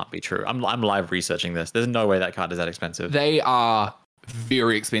 That can't be true. I'm live researching this. There's no way that card is that expensive. They are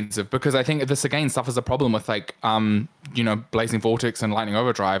very expensive, because I think this again suffers a problem with like Blazing Vortex and Lightning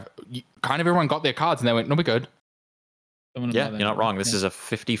Overdrive. Kind of everyone got their cards and they went, no, we're good. Yeah, you're not wrong. This is a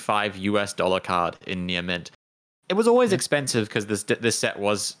 $55 card in near mint. It was always expensive because this set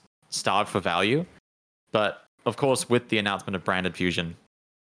was starved for value. But of course, with the announcement of Branded Fusion,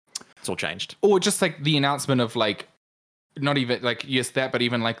 it's all changed. Or just like the announcement of like, not even like, yes, that, but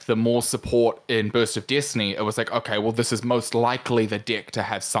even like the more support in Burst of Destiny, it was like, okay, well, this is most likely the deck to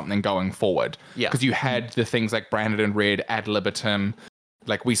have something going forward. Yeah. Because you had the things like Branded in Red, Ad Libitum.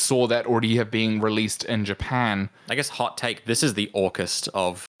 Like, we saw that already have being released in Japan. I guess hot take, this is the Orcust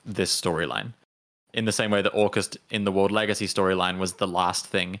of this storyline. In the same way that Orcust in the World Legacy storyline was the last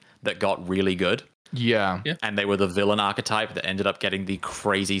thing that got really good. Yeah. And they were the villain archetype that ended up getting the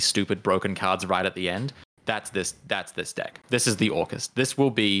crazy, stupid, broken cards right at the end. That's this deck. This is the Orcust. This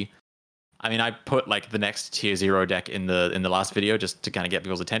will be, I mean, I put like the next tier 0 deck in the last video just to kind of get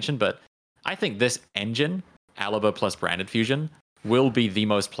people's attention, but I think this engine, Aluba plus Branded Fusion, will be the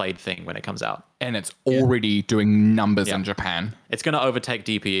most played thing when it comes out. And it's already doing numbers in Japan. It's going to overtake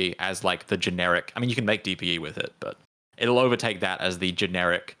DPE as like the generic, I mean, you can make DPE with it, but it'll overtake that as the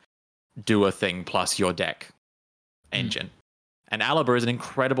generic do a thing plus your deck engine. And Aluba is an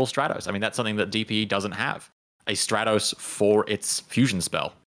incredible Stratos. I mean, that's something that DPE doesn't have. A Stratos for its fusion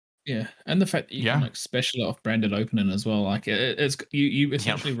spell. Yeah, and the fact that you can like special it off Branded Opening as well. Like it's you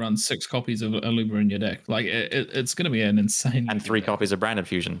essentially run 6 copies of Aluba in your deck. Like it's going to be an insane. And 3 copies of Branded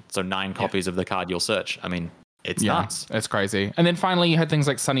Fusion, so 9 copies of the card you'll search. I mean, it's nuts. It's crazy. And then finally, you had things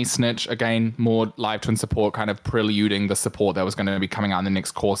like Sunny Snitch, again, more live twin support, kind of preluding the support that was going to be coming out in the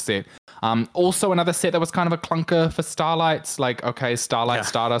next core set. Also, another set that was kind of a clunker for Starlights. Like, okay, Starlight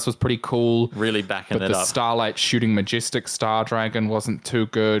Stardust was pretty cool. Really backing it up. But the Starlight shooting Majestic Star Dragon wasn't too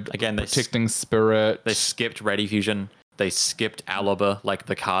good. Again, Protecting Spirit. They skipped Ready Fusion. They skipped Aluba, like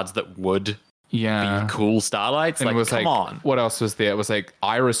the cards that would Yeah. cool Starlights. And Like, it was come on. What else was there? It was like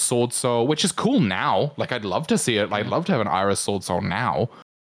Iris Sword Soul, which is cool now. Like, I'd love to see it. I'd love to have an Iris Sword Soul now.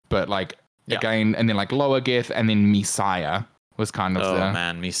 But like, again, and then like Lower Geth, and then Messiah was kind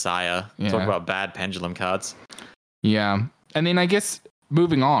of Messiah. Talk about bad pendulum cards. Yeah. And then I guess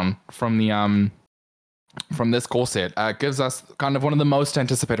moving on from the from this core set, gives us kind of one of the most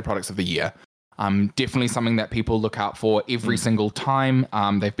anticipated products of the year. Definitely something that people look out for every single time.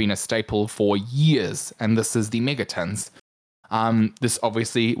 They've been a staple for years, and this is the Megatins. This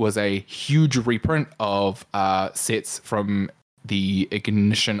obviously was a huge reprint of sets from the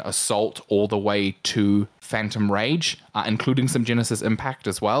Ignition Assault all the way to Phantom Rage, including some Genesis Impact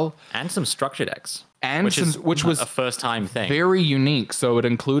as well. And some structure decks. And which was a first-time thing. Very unique. So it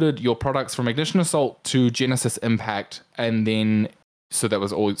included your products from Ignition Assault to Genesis Impact, and then so that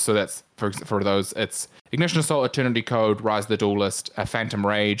was all. So that's for those. It's Ignition Assault, Eternity Code, Rise of the Duelist, Phantom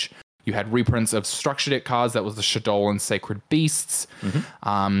Rage. You had reprints of structure deck cards. That was the Shaddoll and Sacred Beasts.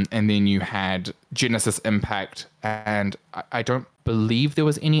 And then you had Genesis Impact, and I don't believe there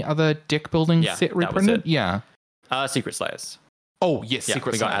was any other deck building set reprinted. Yeah. Secret Slayers. Oh, yes,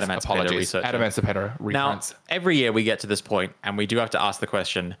 Secret Slayers. Adamant Zapata Researcher. Adamant Zapata reprints. Now, every year we get to this point, and we do have to ask the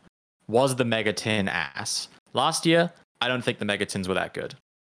question, was the Megatin ass? Last year, I don't think the Megatins were that good.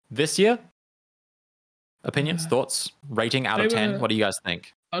 This year, opinions, thoughts, rating out of 10? What do you guys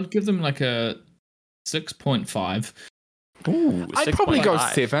think? I'd give them like a 6.5. Ooh, I'd probably go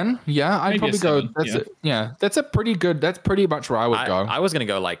 7. Yeah, I'd probably go. That's a pretty good. That's pretty much where I would go. I was going to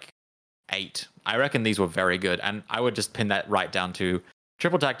go like 8. I reckon these were very good, and I would just pin that right down to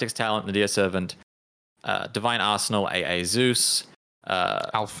Triple Tactics Talent, Nadir Servant, Divine Arsenal, AA Zeus,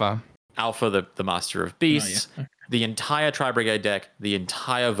 Alpha, the Master of Beasts, the entire Tri-Brigade deck, the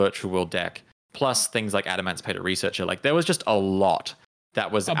entire Virtual World deck, plus things like Adamant Zapata Researcher. Like, there was just a lot that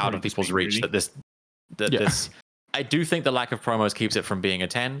was out of people's reach. This. I do think the lack of promos keeps it from being a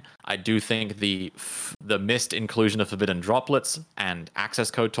 10. I do think the missed inclusion of Forbidden Droplets and Access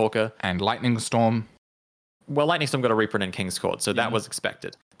Code Talker and Lightning Storm. Well, Lightning Storm got a reprint in King's Court, so that was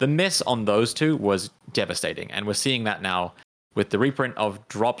expected. The miss on those two was devastating, and we're seeing that now with the reprint of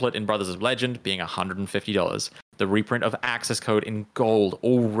Droplet in Brothers of Legend being $150, the reprint of Access Code in Gold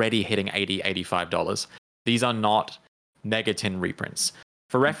already hitting $80, $85. These are not Megatin reprints.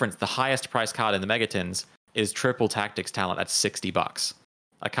 For reference, the highest priced card in the Megatins is Triple Tactics Talent at $60,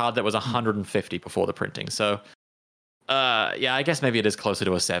 a card that was $150 before the printing. So, I guess maybe it is closer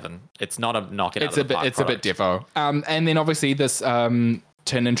to a 7. It's not a knock it out of the park. It's a bit diffo. And then obviously this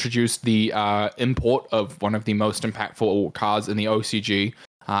tin introduced the import of one of the most impactful cards in the OCG,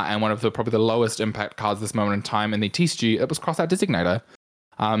 and one of the probably the lowest impact cards this moment in time in the TCG. It was Crossout Designator.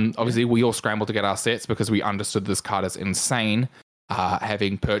 Obviously, we all scrambled to get our sets because we understood this card is insane.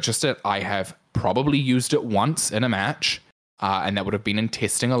 Having purchased it, I have probably used it once in a match, and that would have been in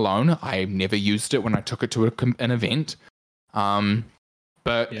testing alone. I never used it when I took it to an event.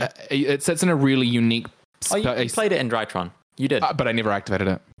 But it sits in a really unique space. You played it in Drytron. You did. But I never activated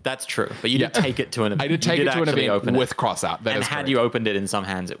it. That's true. But you did take it to an event. I did take it to an event with Crossout. And had you opened it in some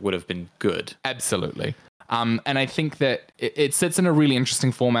hands, it would have been good. Absolutely. And I think that it sits in a really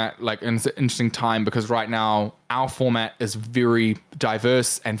interesting format, like an interesting time, because right now our format is very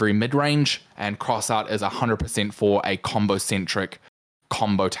diverse and very mid-range, and Crossout is 100% for a combo-centric,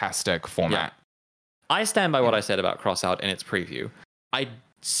 combo-tastic format. Yeah. I stand by what I said about Crossout in its preview. I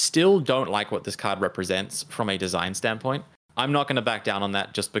still don't like what this card represents from a design standpoint. I'm not going to back down on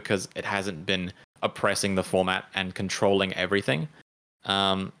that just because it hasn't been oppressing the format and controlling everything.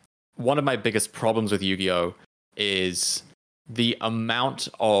 One of my biggest problems with Yu-Gi-Oh! Is the amount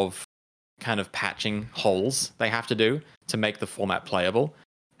of kind of patching holes they have to do to make the format playable.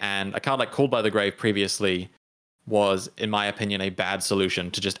 And a card like Called by the Grave previously was, in my opinion, a bad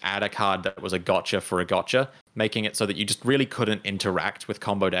solution to just add a card that was a gotcha for a gotcha, making it so that you just really couldn't interact with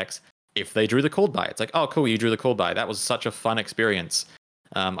combo decks if they drew the Called by. It's like, oh, cool, you drew the Called by. That was such a fun experience.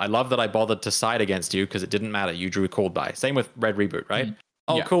 I love that I bothered to side against you because it didn't matter. You drew Called by. Same with Red Reboot, right? Mm-hmm.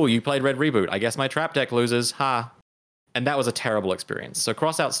 Oh, cool, you played Red Reboot. I guess my trap deck loses. Ha. And that was a terrible experience. So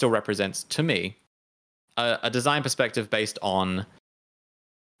Crossout still represents, to me, a design perspective based on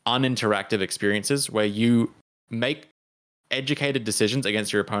uninteractive experiences where you make educated decisions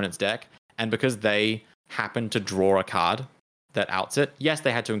against your opponent's deck, and because they happen to draw a card that outs it, yes,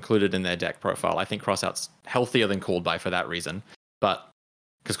 they had to include it in their deck profile. I think Crossout's healthier than Called by for that reason, but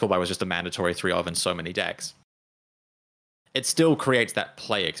because Called by was just a mandatory 3 of in so many decks. It still creates that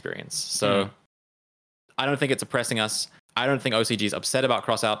play experience. So I don't think it's oppressing us. I don't think OCG is upset about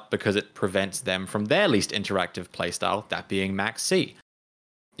Crossout because it prevents them from their least interactive playstyle, that being Max C.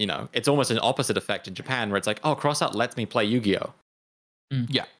 it's almost an opposite effect in Japan where it's like, oh, Crossout lets me play Yu-Gi-Oh.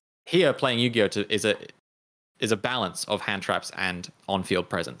 Yeah. Here, playing Yu-Gi-Oh is a balance of hand traps and on-field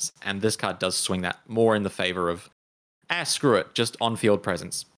presence, and this card does swing that more in the favor of, screw it, just on-field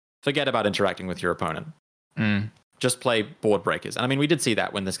presence. Forget about interacting with your opponent. Just play board breakers. And I mean, we did see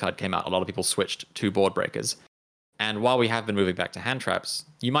that when this card came out. A lot of people switched to board breakers. And while we have been moving back to hand traps,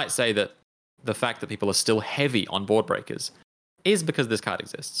 you might say that the fact that people are still heavy on board breakers is because this card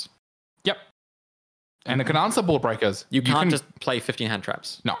exists. Yep. And it can answer board breakers. You can't just play 15 hand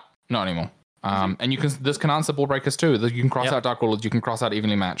traps. No, not anymore. And this can answer board breakers too. You can cross out Dark Rulers, you can cross out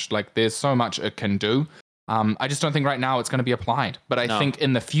Evenly Matched. Like, there's so much it can do. I just don't think right now it's going to be applied. But I think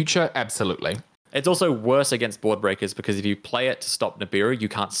in the future, absolutely. It's also worse against board breakers because if you play it to stop Nibiru, you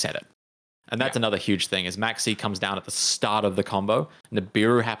can't set it. And that's another huge thing, is Maxi comes down at the start of the combo,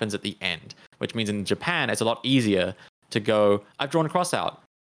 Nibiru happens at the end, which means in Japan, it's a lot easier to go, I've drawn a Crossout.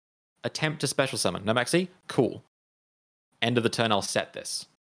 Attempt to special summon. No Maxi? Cool. End of the turn, I'll set this.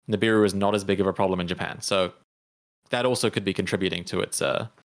 Nibiru is not as big of a problem in Japan. So that also could be contributing to its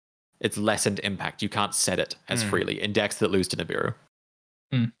lessened impact. You can't set it as freely in decks that lose to Nibiru.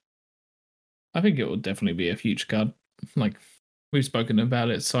 I think it will definitely be a future card. Like, we've spoken about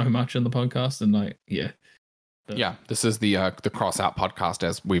it so much in the podcast, and this is the Crossout podcast,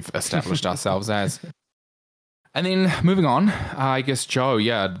 as we've established ourselves as. And then moving on, I guess, Joe,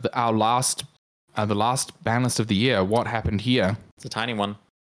 the last ban list of the year. What happened here? It's a tiny one.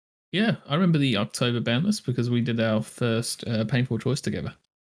 Yeah, I remember the October ban list because we did our first Painful Choice together.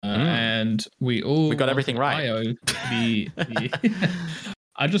 And we got everything right.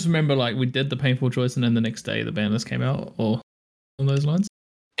 I just remember, like, we did the Painful Choice and then the next day the ban list came out, or on those lines.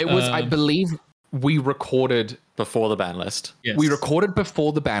 It was, I believe, we recorded before the ban list. Yes. We recorded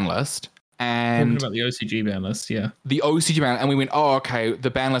before the ban list. And talking about the OCG ban list, the OCG ban, and we went, oh, okay, the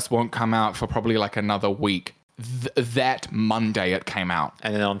ban list won't come out for probably like another week. That Monday it came out,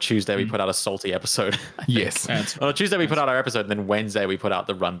 and then on Tuesday we put out a salty episode. Yes, on Tuesday we put out our episode, and then Wednesday we put out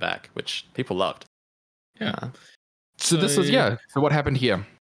the run back, which people loved. Yeah. So this was So what happened here?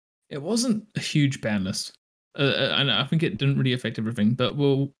 It wasn't a huge ban list. And I think it didn't really affect everything, but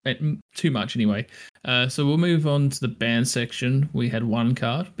too much anyway. So we'll move on to the ban section. We had one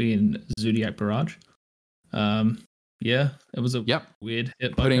card being Zodiac Barrage. It was a weird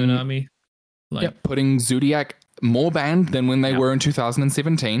hit by Konami. Putting Zodiac more banned than when they were in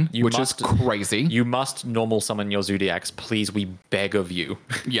 2017, which is crazy. You must normal summon your Zodiacs, please. We beg of you.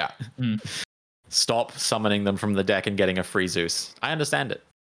 Yeah. Stop summoning them from the deck and getting a free Zeus. I understand it.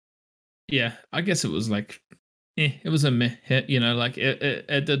 Yeah, I guess it was like. It was a meh hit, like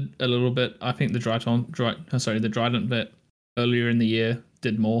it did a little bit. I think the Trident bit earlier in the year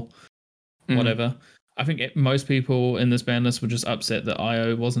did more. Whatever. I think most people in this ban list were just upset that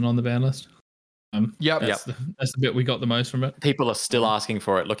IO wasn't on the ban list. That's the bit we got the most from it. People are still asking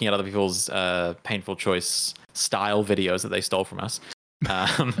for it, looking at other people's Painful Choice style videos that they stole from us.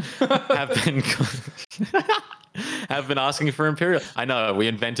 Have been asking for Imperial. I know, we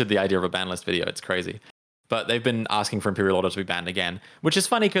invented the idea of a ban list video. It's crazy. But they've been asking for Imperial Order to be banned again, which is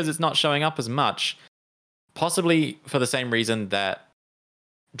funny because it's not showing up as much. Possibly for the same reason that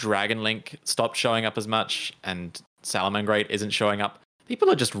Dragon Link stopped showing up as much and Salamangreat isn't showing up. People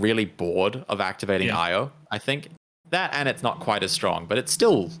are just really bored of activating IO, I think. That, and it's not quite as strong, but it's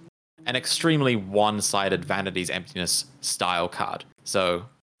still an extremely one-sided Vanity's Emptiness style card. So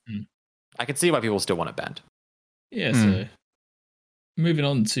I can see why people still want it banned. Yeah, so moving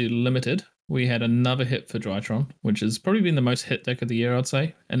on to Limited. We had another hit for Drytron, which has probably been the most hit deck of the year, I'd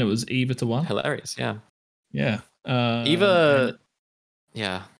say. And it was Eva to 1. Hilarious, yeah. Yeah. Eva,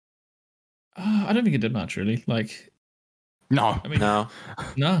 I don't think it did much, really. Like, no. I mean, no.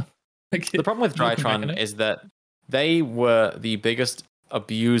 Like, the problem with Drytron is that they were the biggest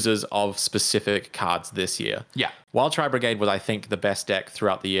abusers of specific cards this year. Yeah. While Tri-Brigade was, I think, the best deck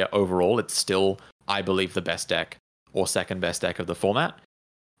throughout the year overall, it's still, I believe, the best deck or second best deck of the format.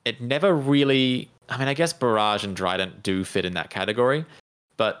 It never really... I mean, I guess Barrage and Trident do fit in that category,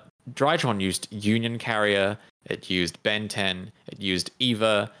 but Drytron used Union Carrier, it used Ben 10, it used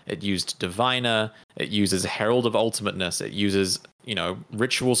Eva, it used Diviner, it uses Herald of Ultimateness, it uses,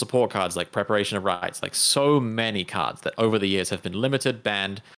 ritual support cards like Preparation of Rites, like so many cards that over the years have been limited,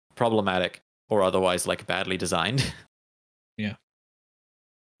 banned, problematic, or otherwise like badly designed. Yeah.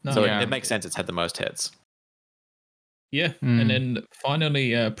 It makes sense it's had the most hits. Yeah, and then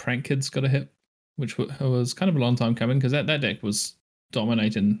finally Prank Kids got a hit, which was kind of a long time coming because that deck was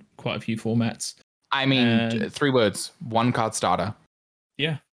dominating quite a few formats. I mean, 3 words: 1 card starter.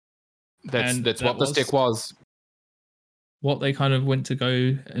 Yeah, that's what this deck was. what they kind of went to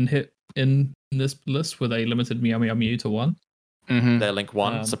go and hit in this list, where they limited Meow Meow Mew to 1. Mm-hmm. They're Link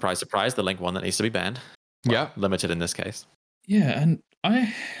 1, surprise, surprise, the Link 1 that needs to be banned. Yeah. Limited in this case. Yeah, and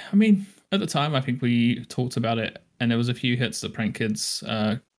I mean, at the time, I think we talked about it, and there was a few hits that Prank Kids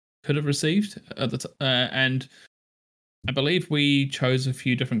could have received at the and I believe we chose a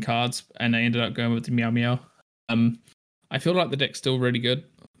few different cards, and they ended up going with the Meow Meow. I feel like the deck's still really good.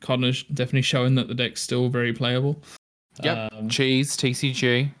 Connor's definitely showing that the deck's still very playable. Yep. Cheese,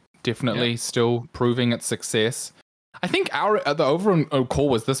 TCG, definitely still proving its success. I think the overall call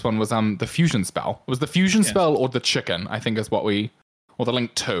was this one was the fusion spell. It was the fusion spell or the chicken, I think is what or the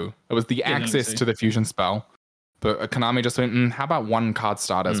Link 2. It was the access to the fusion spell. But Konami just went, how about one card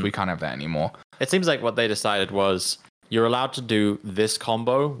starters? We can't have that anymore. It seems like what they decided was you're allowed to do this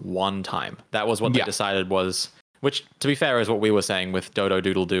combo one time. That was what they decided was, which to be fair is what we were saying with Dodo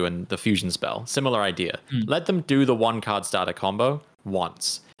Doodle Doo and the fusion spell. Similar idea. Let them do the one card starter combo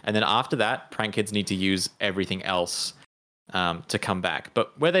once. And then after that, Prank Kids need to use everything else to come back.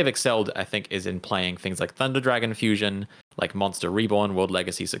 But where they've excelled, I think, is in playing things like Thunder Dragon Fusion, like Monster Reborn, World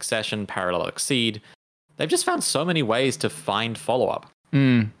Legacy Succession, Parallel Exceed. They've just found so many ways to find follow-up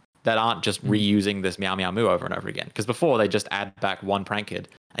that aren't just reusing this Meow Meow Moo over and over again. Because before, they just add back one Prank Kid,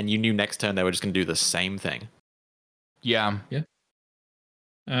 and you knew next turn they were just going to do the same thing. Yeah.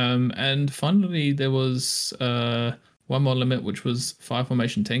 And finally, there was one more limit, which was Fire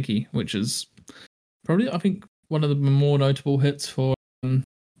Formation Tenki, which is probably, I think, one of the more notable hits for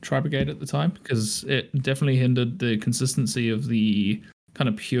Tri-Brigade at the time, because it definitely hindered the consistency of the kind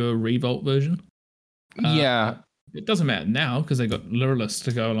of pure Revolt version. It doesn't matter now because they got Lureless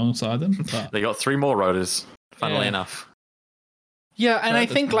to go alongside them. But they got 3 more rotors, funnily enough. Yeah, and I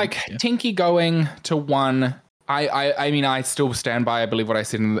think Tenki going to 1, I mean, I still stand by, I believe what I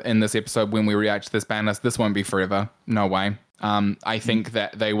said in this episode when we react to this ban list. This won't be forever. No way. I think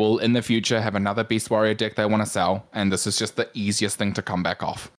that they will, in the future, have another Beast Warrior deck they want to sell, and this is just the easiest thing to come back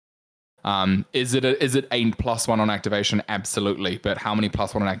off. Is it a +1 on activation? Absolutely. But how many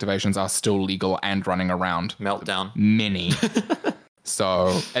 +1 on activations are still legal and running around? Meltdown. Many.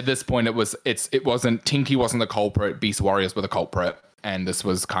 So at this point, it wasn't Tenki wasn't the culprit. Beast Warriors were the culprit, and this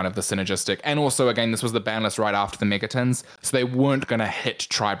was kind of the synergistic. And also, again, this was the ban list right after the Megatons, so they weren't going to hit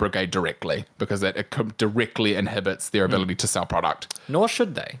Tri-Brigade directly because it directly inhibits their ability to sell product. Nor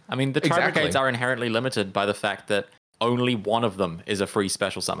should they. I mean, the Tri-Brigades are inherently limited by the fact that only one of them is a free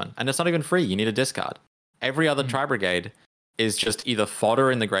special summon. And it's not even free. You need a discard. Every other Tri-Brigade is just either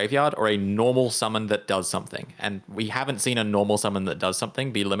fodder in the graveyard or a normal summon that does something. And we haven't seen a normal summon that does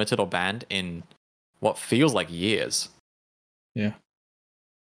something be limited or banned in what feels like years. Yeah.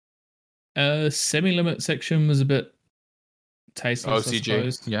 Semi-limit section was a bit tasteless, OCG. I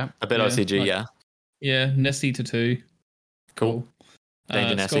suppose. Yeah. A bit OCG, yeah. Yeah, Nessie to 2. Cool.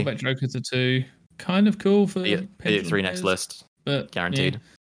 Danger Nessie. Skullback Joker to 2. Kind of cool for the 3 next list, but guaranteed. Yeah.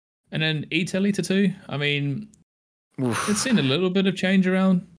 And then E-Telly to 2. I mean, it's seen a little bit of change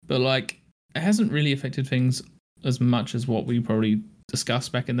around, but like it hasn't really affected things as much as what we probably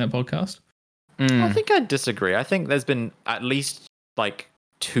discussed back in that podcast. I think I disagree. I think there's been at least like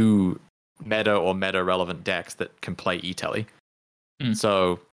 2 meta or meta relevant decks that can play E-Telly.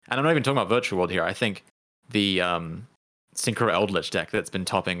 So, and I'm not even talking about Virtual World here. I think the Synchro Eldritch deck that's been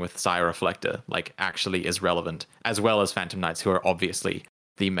topping with Sire Reflector like actually is relevant, as well as Phantom Knights, who are obviously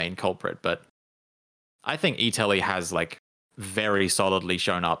the main culprit. But I think E-Telly has like very solidly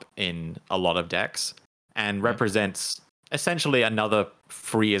shown up in a lot of decks and represents essentially another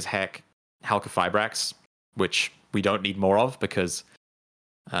free as heck Halka Fibrax, which we don't need more of because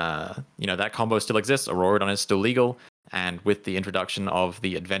that combo still exists. Auroradon is still legal, and with the introduction of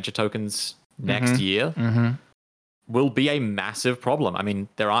the adventure tokens next year, will be a massive problem. I mean,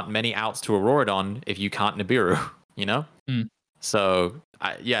 there aren't many outs to Auroradon if you can't Nibiru, you know? So,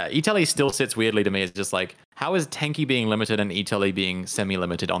 E-Telly still sits weirdly to me. It's just like, how is Tenki being limited and E-Telly being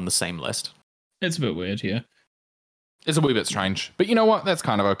semi-limited on the same list? It's a bit weird, yeah. It's a wee bit strange. But you know what? That's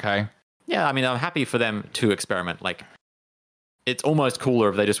kind of okay. Yeah, I mean, I'm happy for them to experiment. Like, it's almost cooler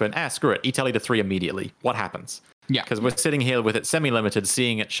if they just went, screw it, E-Telly to 3 immediately. What happens? Yeah. Because we're sitting here with it semi-limited,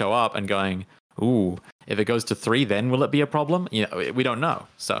 seeing it show up and going, ooh, if it goes to 3, then will it be a problem? You know, we don't know.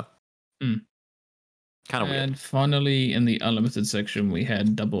 So, kind of weird. And finally, in the unlimited section, we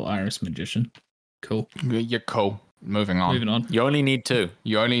had Double Iris Magician. Cool. You're cool. Moving on. You only need 2.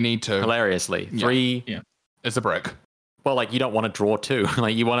 Hilariously. 3 is a brick. Well, like, you don't want to draw 2.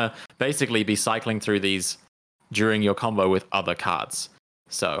 Like, you want to basically be cycling through these during your combo with other cards.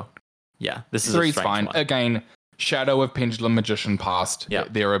 So, yeah, this is 3's a fine. one. Again, Shadow of Pendulum Magician passed. Yeah.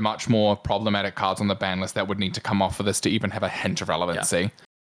 There are much more problematic cards on the ban list that would need to come off for this to even have a hint of relevancy.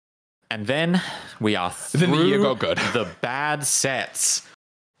 And then we are through Then the year got good. the bad sets.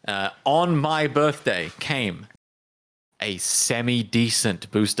 On my birthday came a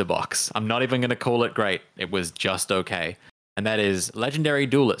semi-decent booster box. I'm not even going to call it great. It was just okay. And that is Legendary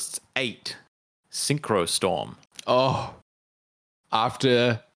Duelists 8 Synchro Storm. Oh,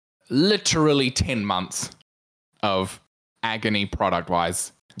 after literally 10 months of agony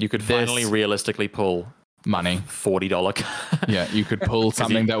product-wise, You could This- finally realistically pull money. $40 card. Yeah, you could pull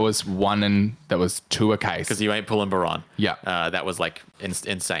something that was 2 a case. Because you ain't pulling Baron. Yeah. That was like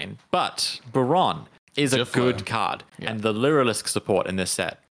insane. But Baron is a Diffler. good card. Yeah. And the Luralisk support in this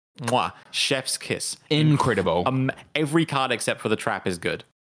set. Mwah, chef's kiss. Incredible. Every card except for the trap is good.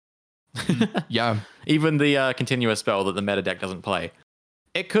 Yeah. Even the continuous spell that the meta deck doesn't play.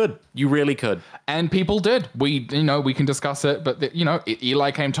 It could. You really could. And people did. We can discuss it, but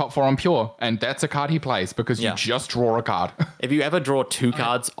Eli came top 4 on Pure, and that's a card he plays because you Yeah. just draw a card. If you ever draw 2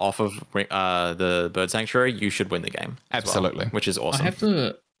 cards off of the Bird Sanctuary, you should win the game. as well, Absolutely. which is awesome. I have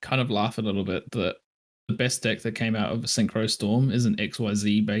to kind of laugh a little bit that the best deck that came out of Synchro Storm is an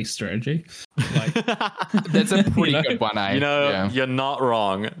XYZ based strategy. Like, That's a pretty You know? good one, eh? You know, Yeah. you're not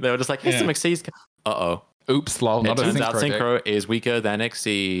wrong. They were just like, here's Yeah. some Xyz. Uh-oh. Oops, lol, It not a turns out synchro deck. Synchro is weaker than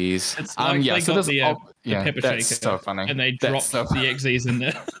Xyz. it's like yeah, they so got this- the yeah, pepper that's shaker so funny. and they That's dropped so the XZs in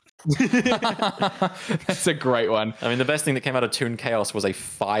there. That's a great one. I mean, the best thing that came out of Toon Chaos was a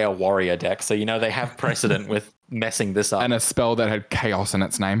Fire Warrior deck. So, they have precedent with messing this up. And a spell that had chaos in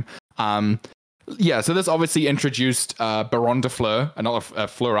its name. Yeah, so this obviously introduced Baron de Fleur, not a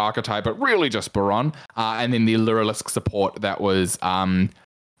Fleur archetype, but really just Baron. And then the Luralisk support that was,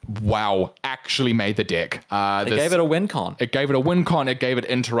 actually made the deck. They gave it a win con. It gave it a win con, it gave it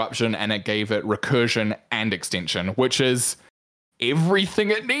interruption, and it gave it recursion and extension, which is everything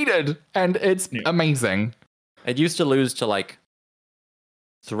it needed. And it's amazing. It used to lose to, like,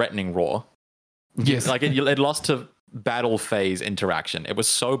 Threatening Roar. Yes. Like, it lost to Battle Phase interaction. It was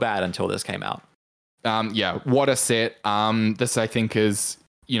so bad until this came out. Yeah, what a set. This I think is,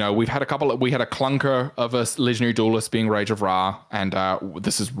 we had a clunker of a Legendary Duelist being Rage of Ra, and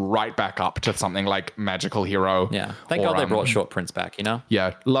this is right back up to something like Magical Hero. Yeah. Thank God they brought Short Prints back,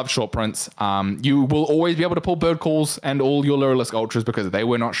 Yeah, love Short Prints. You will always be able to pull Bird Calls and all your Luralisk Ultras because they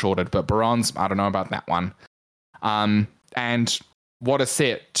were not shorted, but Baron's, I don't know about that one. And what a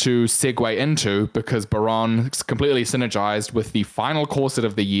set to segue into because Baron's completely synergized with the final core set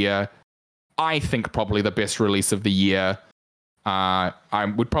of the year. I think probably the best release of the year. I'm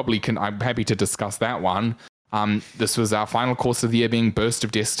happy to discuss that one. This was our final course of the year being Burst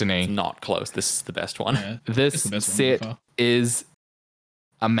of Destiny. Not close. This is the best one. Yeah, This it's the best one set by far. is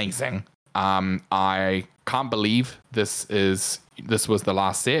amazing. I can't believe this was the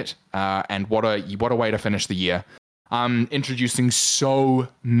last set. And what a way to finish the year. Introducing so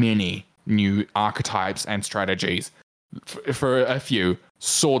many new archetypes and strategies. For a few,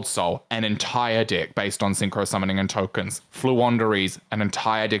 Sword Soul, an entire deck based on synchro summoning and tokens. Fluonderies, an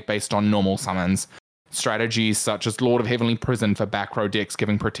entire deck based on normal summons. Strategies such as Lord of Heavenly Prison for back row decks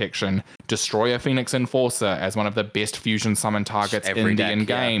giving protection. Destroyer Phoenix Enforcer as one of the best fusion summon targets in the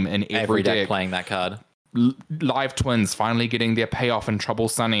in-game in every deck. playing that card. Live Twins finally getting their payoff in Trouble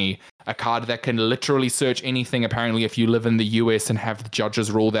Sunny, a card that can literally search anything apparently if you live in the US and have the judges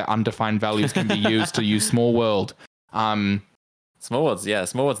rule that undefined values can be used to use Small World. Small World's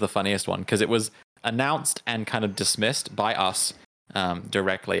the funniest one because it was announced and kind of dismissed by us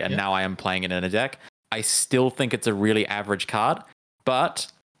directly, and now I am playing it in a deck. I still think it's a really average card, but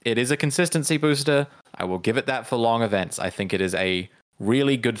it is a consistency booster. I will give it that for long events. I think it is a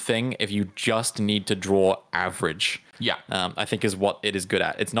really good thing if you just need to draw average. Yeah. I think is what it is good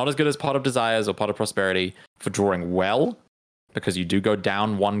at. It's not as good as Pot of Desires or Pot of Prosperity for drawing well, because you do go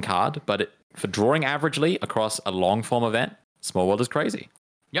down one card, but for drawing averagely across a long form event, Small World is crazy.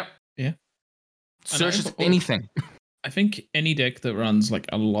 Yep. Yeah. Searches anything. I think any deck that runs like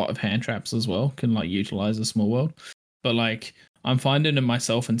a lot of hand traps as well can like utilize a Small World. But like I'm finding in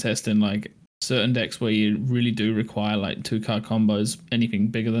myself and testing like certain decks where you really do require like 2-card combos, anything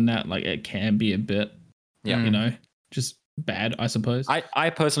bigger than that, like it can be a bit, just bad, I suppose. I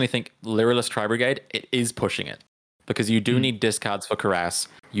personally think Lyralist Tri-Brigade, it is pushing it. Because you do need discards for Karass.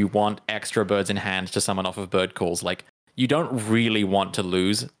 You want extra birds in hand to summon off of bird calls. Like, you don't really want to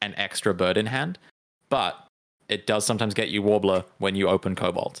lose an extra bird in hand, but it does sometimes get you Warbler when you open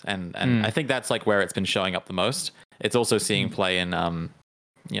Cobalt. And I think that's like where it's been showing up the most. It's also seeing play in,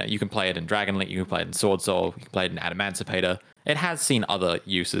 you can play it in Dragonlink, you can play it in Sword Soul, you can play it in Adamancipator. It has seen other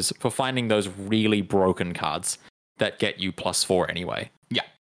uses for finding those really broken cards that get you +4 anyway.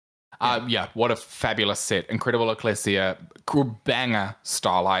 Yeah, what a fabulous set. Incredible Ecclesia, banger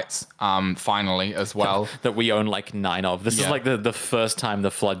Starlights, finally as well. That we own like 9 of. This is like the first time the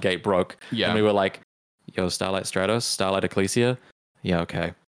floodgate broke. Yeah. And we were like, yo, Starlight Stratos, Starlight Ecclesia. Yeah,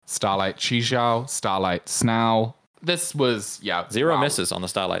 okay. Starlight Chixiao, Starlight Snarl. This was, Zero misses on the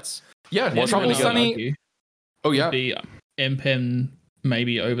Starlights. Yeah, What's Trouble really good? Sunny. Oh, yeah. The MPen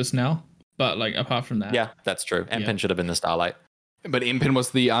maybe over Snell, but like apart from that. Yeah, that's true. MPen should have been the Starlight. But Impin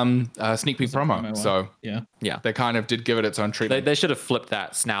was the sneak peek promo, so yeah, they kind of did give it its own treatment. They should have flipped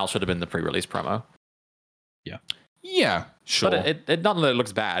that. Snarl should have been the pre-release promo. Yeah, sure. But it not that it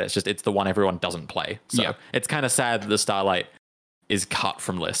looks bad. It's just it's the one everyone doesn't play. So it's kind of sad that the Starlight is cut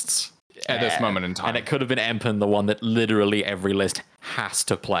from lists at this moment in time. And it could have been Empin, the one that literally every list has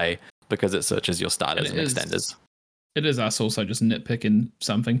to play because it searches your starters and extenders. It is us also just nitpicking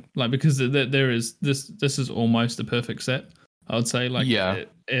something like because there is this is almost a perfect set. I would say like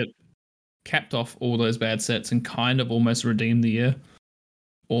it capped off all those bad sets and kind of almost redeemed the year.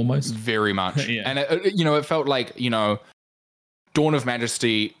 Almost. Very much. And it felt like, Dawn of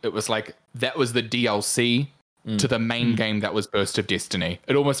Majesty, it was like that was the DLC to the main game that was Burst of Destiny.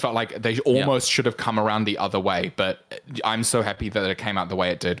 It almost felt like they almost should have come around the other way, but I'm so happy that it came out the way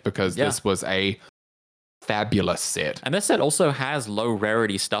it did because this was a fabulous set. And this set also has low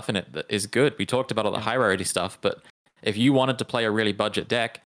rarity stuff in it that is good. We talked about all the high rarity stuff, but if you wanted to play a really budget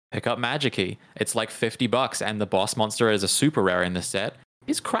deck, pick up Magic-Key. It's like $50, and the boss monster is a super rare in this set.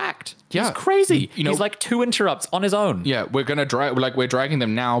 He's cracked. Yeah. He's crazy. He's like 2 interrupts on his own. Yeah, we're dragging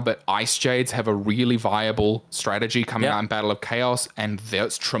them now, but Ice Jades have a really viable strategy coming out in Battle of Chaos, and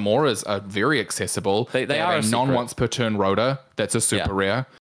there's Tremoras are very accessible. They are a non-once per turn rotor that's a super rare.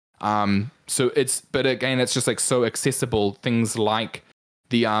 But again, it's just like so accessible. Things like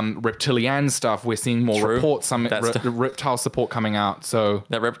the Reptilian stuff, we're seeing more reports, some reptile support coming out. So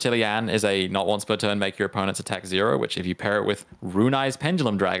that Reptilian is a not once per turn make your opponent's attack 0, which if you pair it with Runai's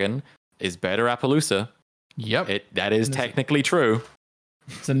Pendulum Dragon is better Appaloosa. Yep. That is technically true.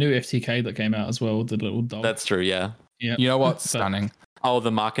 It's a new FTK that came out as well with the little dog. That's true, yeah. You know what's stunning? Oh,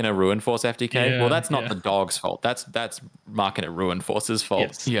 the Machina Ruin Force FTK? Well, that's not the dog's fault. That's Machina Ruin Force's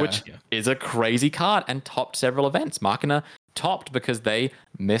fault, which is a crazy card and topped several events. Machina topped because they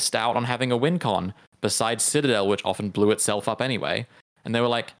missed out on having a win con besides Citadel, which often blew itself up anyway. And they were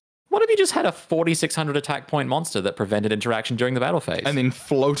like, what if you just had a 4,600 attack point monster that prevented interaction during the battle phase? And then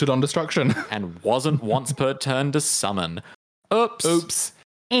floated on destruction. And wasn't once per turn to summon. Oops.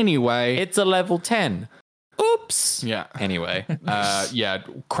 Anyway. It's a level 10. Oops. Yeah. Anyway.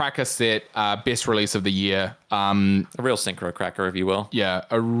 Cracker set, best release of the year. A real synchro cracker, if you will. Yeah,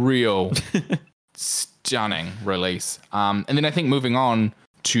 a real stunning release. And then I think moving on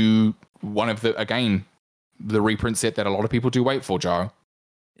to one of the reprint set that a lot of people do wait for, Joe.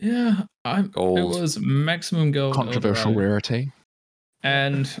 Yeah, it was Maximum Gold. Controversial rarity.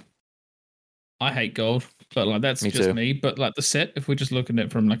 And I hate gold, but like that's just too. me. But like the set, if we're just looking at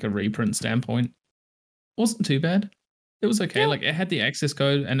it from like a reprint standpoint, wasn't too bad. It was okay. Yeah. Like it had the access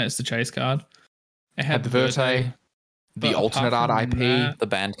code and it's the chase card. It had the Verte, the alternate art IP, the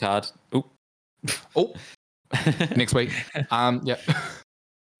band card. Next week. Yeah.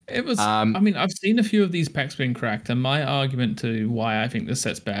 It was. I mean, I've seen a few of these packs being cracked, and my argument to why I think this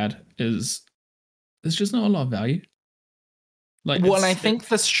set's bad is there's just not a lot of value. I think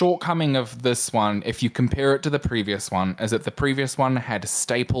the shortcoming of this one, if you compare it to the previous one, is that the previous one had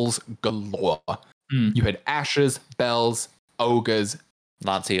staples galore. You had Ashes, Bells, Ogres,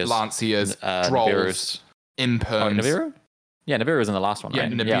 Lanciers, Drolls, Imperms. Nibiru? Yeah, Nibiru was in the last one, right?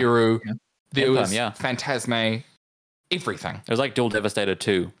 Nibiru. Yeah. There was Phantasme, everything. It was like Dual Devastator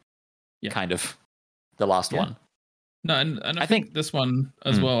 2, kind of, the last one. No, and I think this one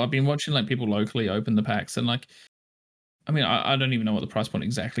as well, I've been watching like people locally open the packs, and like, I mean, I don't even know what the price point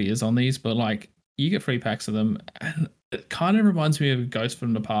exactly is on these, but like, you get free packs of them, and it kind of reminds me of Ghost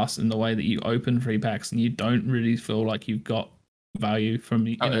from the Past in the way that you open free packs and you don't really feel like you've got value from,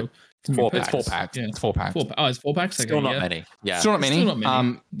 you know. It's 4 packs. Yeah. It's 4 packs. It's 4 packs. Still not many. Yeah. Still not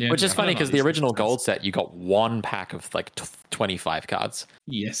many. Which is funny because the original gold set, you got 1 pack of like 25 cards.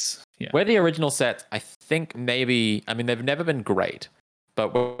 Yes. Yeah. Where the original sets, I think maybe, I mean, they've never been great,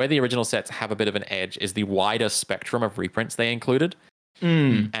 but where the original sets have a bit of an edge is the wider spectrum of reprints they included.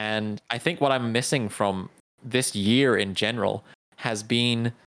 And I think what I'm missing from this year in general has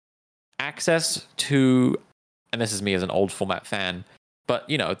been access to, and this is me as an old format fan, but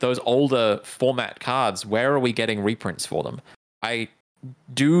you know, those older format cards, where are we getting reprints for them? I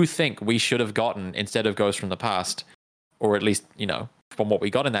do think we should have gotten, instead of Ghost from the Past, or at least, you know, from what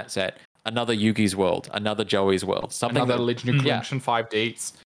we got in that set, another Yugi's World, another Joey's World, something. Another that, Legendary Collection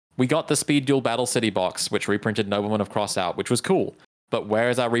 5Ds. we got the Speed Duel Battle City box, which reprinted Nobleman of Crossout, which was cool. But where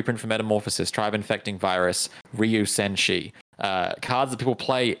is our reprint for Metamorphosis, Tribe Infecting Virus, Ryu Senshi? Cards that people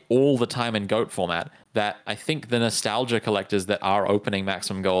play all the time in GOAT format that I think the nostalgia collectors that are opening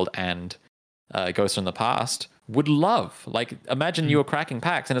Maximum Gold and Ghost from the Past would love. Like, imagine you were cracking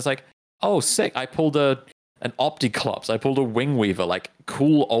packs and it's like, oh, sick, I pulled an Opticlops, I pulled a Wingweaver, like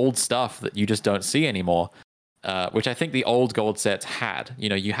cool old stuff that you just don't see anymore. Which I think the old gold sets had. You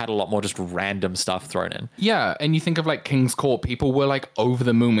know, you had a lot more just random stuff thrown in. Yeah, and you think of like King's Court, people were like over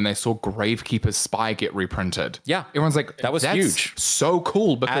the moon when they saw Gravekeeper's Spy get reprinted. Yeah. Everyone's like, That was that's huge. so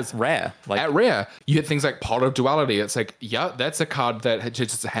cool because At Rare. Like, at Rare, you had things like Pot of Duality. It's like, yeah, that's a card that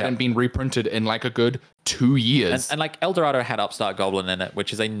just hadn't been reprinted in like a good 2 years. and like Eldorado had Upstart Goblin in it,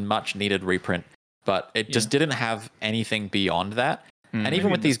 which is a much needed reprint, but it just didn't have anything beyond that. And even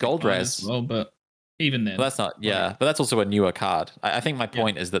with these gold rares, well, but even then, well, that's not, but that's also a newer card. I think my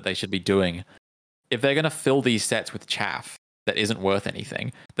point is that they should be doing, if they're going to fill these sets with chaff that isn't worth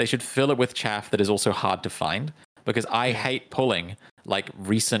anything, they should fill it with chaff that is also hard to find, because I hate pulling like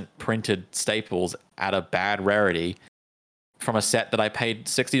recent printed staples at a bad rarity from a set that I paid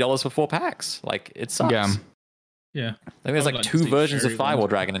 $60 for 4 packs. Like, it sucks. Yeah. yeah, I think there's I would like like to 2 see versions of fairy Firewall ones.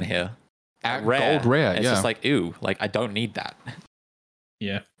 Dragon in here. At Rare. Gold Rare, It's yeah. just like, ew, like I don't need that.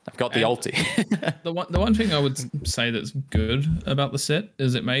 yeah. I've got the And- ulti. The one thing I would say that's good about the set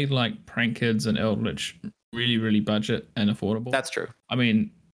is it made like Prank Kids and Eldritch really budget and affordable. That's true. I mean,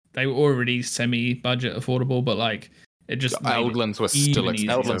 they were already semi-budget affordable, but like it just made it Eldlands were still even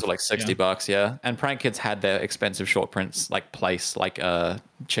easier. expensive. Eldlands were like $60, yeah. And Prank Kids had their expensive short prints like Place, like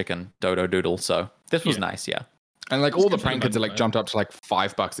Chicken, Dodo Doodle. So this was Yeah. nice, yeah. And like all the good for prank the kids are like budget. jumped up to like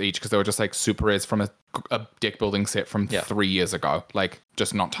 $5 each because they were just like super rares from a deck building set from Yeah. 3 years ago, like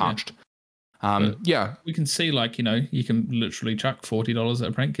just not touched. But- Yeah, We can see like, you know, you can literally chuck $40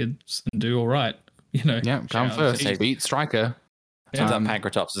 at Prank Kids and do all right. You know, yeah, come shout out first, to- beat Striker. Turns out Um,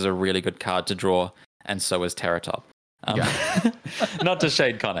 Pankratops is a really good card to draw, and so is Terratop. Not to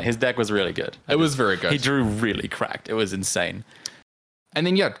shade Connor, his deck was really good. It was very good. He drew really cracked. It was insane. And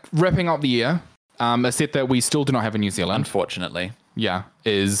then yeah, wrapping up the year, a set that we still do not have in New Zealand. Unfortunately, Yeah,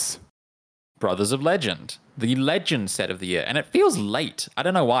 is Brothers of Legend, the Legend set of the year, and it feels late. I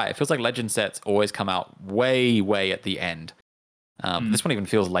don't know why. It feels like Legend sets always come out way at the end. This one even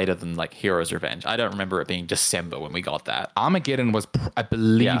feels later than like Heroes Revenge. I don't remember it being December when we got that. Armageddon was, I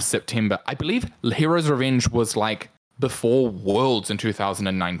believe, Yeah. September. I believe Heroes Revenge was like before Worlds in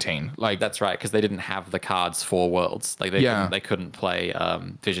 2019. Like That's right, because they didn't have the cards for Worlds. Like they couldn't play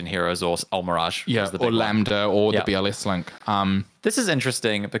Vision Heroes or Mirage. yeah, was the or big one. Lambda or Yeah. the BLS link. This is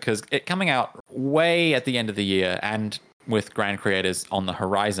interesting because it coming out way at the end of the year and with Grand Creators on the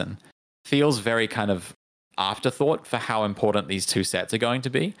horizon feels very kind of afterthought for how important these two sets are going to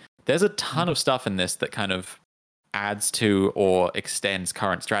be. There's a ton of stuff in this that kind of adds to or extends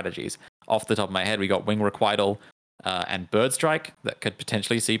current strategies. Off the top of my head, we got Wing Requital and Bird Strike that could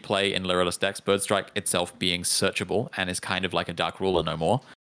potentially see play in Lureless decks. Bird Strike itself being searchable and is kind of like a Dark Ruler no more.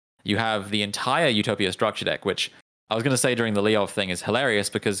 You have the entire Utopia Structure deck, which I was going to say during the Leov thing is hilarious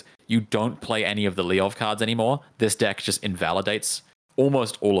because you don't play any of the Leov cards anymore. This deck just invalidates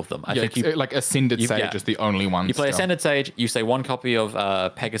almost all of them. I think you like Ascended you- Sage yeah. is the only one. play still. Ascended Sage, you say one copy of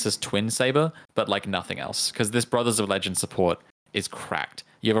Pegasus Twin Saber, but like nothing else. Because this Brothers of Legend support is cracked.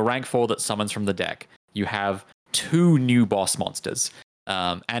 You have a rank 4 that summons from the deck. You have 2 new boss monsters.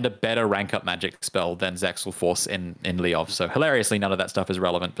 And a better rank up magic spell than Zexal Force in Leov. So hilariously, none of that stuff is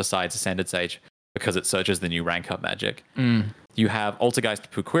relevant besides Ascended Sage because it searches the new rank up magic. You have Altergeist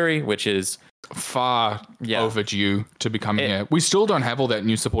Puquiri, which is Far Yeah. overdue to be coming here. We still don't have all that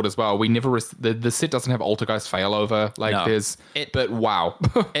new support as well. We never the set doesn't have Altergeist failover. Like No. there's, but wow,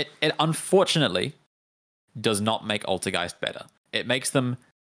 it unfortunately does not make Altergeist better. It makes them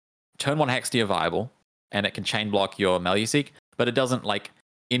turn 1 Hextia viable, and it can chain block your Meluseek, but it doesn't like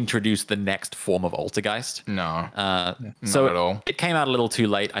introduce the next form of Altergeist. no, So not at all. it came out a little too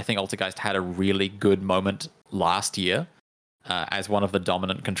late. I think Altergeist had a really good moment last year as one of the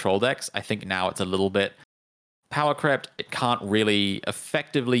dominant control decks. I think now it's a little bit power crept. It can't really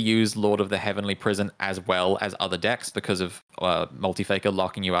effectively use Lord of the Heavenly Prison as well as other decks because of Multifaker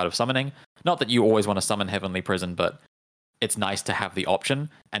locking you out of summoning. Not that you always want to summon Heavenly Prison, but it's nice to have the option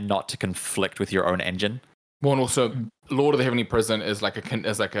and not to conflict with your own engine. Well, and also Lord of the Heavenly Prison is like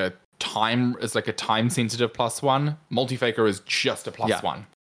a time sensitive +1. Multifaker is just a +1.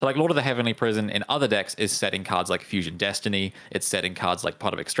 So like Lord of the Heavenly Prison in other decks is setting cards like Fusion Destiny. It's setting cards like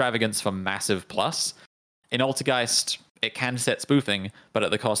Pot of Extravagance for massive plus. In Altergeist, it can set spoofing, but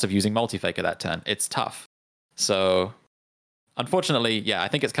at the cost of using multi-faker that turn. It's tough. So unfortunately, yeah, I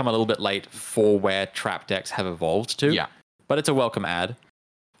think it's come a little bit late for where trap decks have evolved to. Yeah. But it's a welcome add.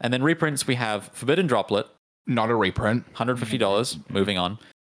 And then reprints, we have Forbidden Droplet, Not a reprint. $150. Moving on.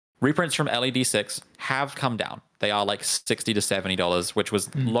 Reprints from LED6 have come down. They are like $60 to $70, which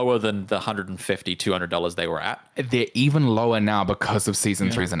was lower than the $150, $200 they were at. They're even lower now because of Season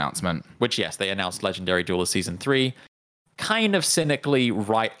 3's announcement. Which, yes, they announced Legendary Duelist Season 3 kind of cynically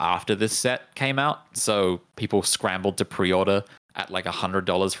right after this set came out. So people scrambled to pre-order at like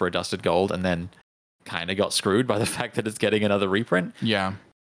 $100 for a Dusted Gold and then kind of got screwed by the fact that it's getting another reprint. Yeah.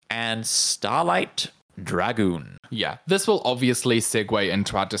 And Starlight Dragoon. Yeah, this will obviously segue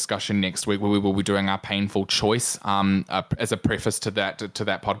into our discussion next week, where we will be doing our painful choice. As a preface to that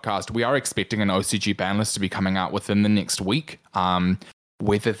podcast, we are expecting an OCG ban list to be coming out within the next week.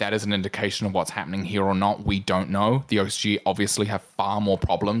 Whether that is an indication of what's happening here or not, we don't know. The OCG obviously have far more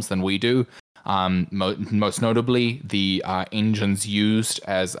problems than we do. Most notably, the engines used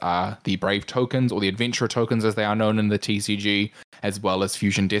as the Brave tokens, or the Adventurer tokens as they are known in the TCG, as well as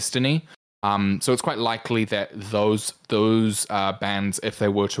Fusion Destiny. So it's quite likely that those bans, if they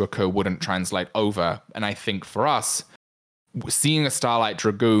were to occur, wouldn't translate over. And I think for us, seeing a Starlight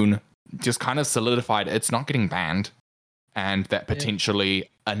Dragoon just kind of solidified it's not getting banned, and that potentially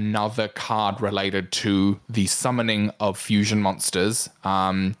another card related to the summoning of fusion monsters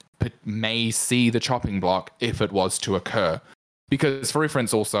may see the chopping block if it was to occur. Because for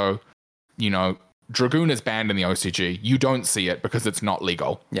reference also, Dragoon is banned in the OCG. You don't see it because it's not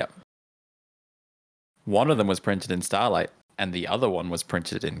legal. Yep. One of them was printed in Starlight, and the other one was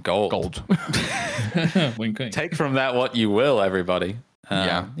printed in gold. Wink, wink. Take from that what you will, everybody.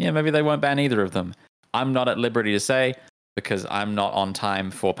 Yeah, maybe they won't ban either of them. I'm not at liberty to say, because I'm not on time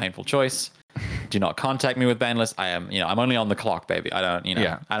for Painful Choice. Do not contact me with ban lists. I am, I'm only on the clock, baby. I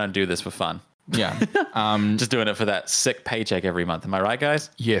don't do this for fun. Yeah. Just doing it for that sick paycheck every month. Am I right, guys?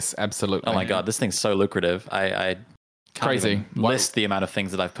 Yes, absolutely. Oh my God, this thing's so lucrative. I can't Crazy. even list the amount of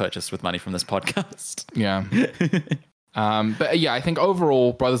things that I've purchased with money from this podcast. Yeah. But yeah, I think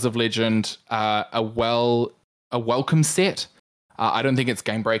overall, Brothers of Legend, a welcome set. I don't think it's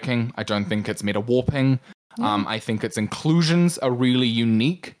game breaking. I don't think it's meta warping. I think its inclusions are really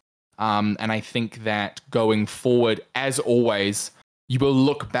unique. And I think that going forward, as always, you will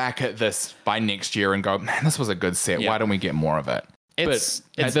look back at this by next year and go, man, this was a good set. Why don't we get more of it? But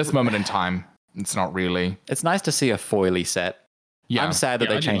at this moment in time, it's not really. It's nice to see a foily set. Yeah. I'm sad that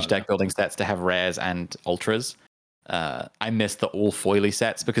they changed deck building sets to have rares and ultras. I miss the all foily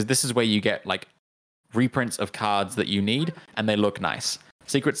sets, because this is where you get like reprints of cards that you need and they look nice.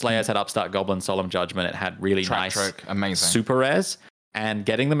 Secret Slayers had Upstart Goblin, Solemn Judgment. It had really nice amazing super rares, and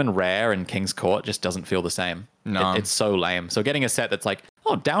getting them in rare in King's Court just doesn't feel the same. No. It's so lame. So getting a set that's like,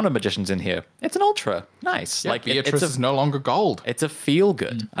 oh, Downer Magician's in here. It's an ultra. Nice. Yeah, like Beatrice is no longer gold. It's a feel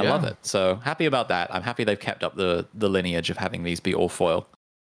good. I love it. So happy about that. I'm happy they've kept up the lineage of having these be all foil.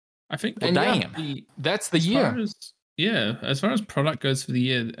 I think that's the year. As far as product goes for the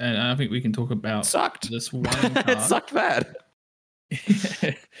year, and I think we can talk about this one card. It sucked bad.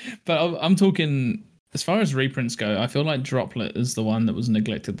 But I'm talking, as far as reprints go, I feel like Droplet is the one that was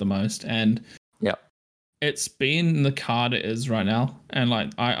neglected the most, and it's been the card it is right now, and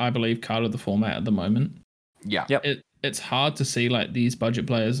like I believe card of the format at the moment. It's hard to see like these budget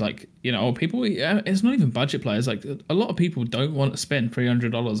players, like, or people. It's not even budget players. Like a lot of people don't want to spend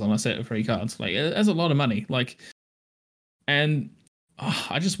 $300 on a set of free cards. Like that's a lot of money. Like, and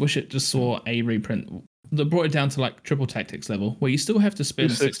I just wish it just saw a reprint that brought it down to like triple tactics level, where you still have to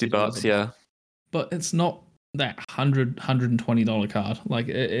spend $60. Yeah, but it's not that $120 card. Like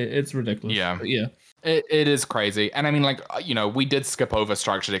it's ridiculous. Yeah, but yeah. It is crazy. And I mean, like, we did skip over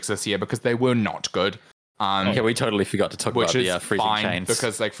structured decks this year because they were not good. We totally forgot to talk about the Freezing Chains.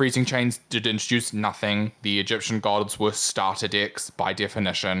 Because like Freezing Chains did introduce nothing. The Egyptian gods were starter decks by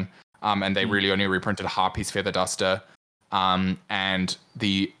definition. And they really only reprinted Harpy's Feather Duster. And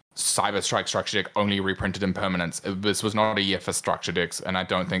the Cyber Strike structure deck only reprinted Impermanence. This was not a year for structure decks. And I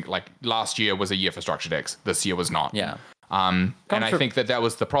don't think, like, last year was a year for structure decks. This year was not. Yeah. And I think that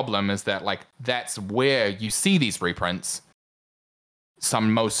was the problem, is that like that's where you see these reprints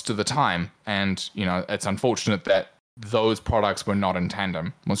most of the time, and it's unfortunate that those products were not in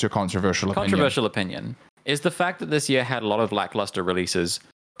tandem. What's your controversial opinion is the fact that this year had a lot of lackluster releases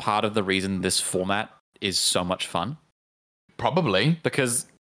part of the reason this format is so much fun? Probably, because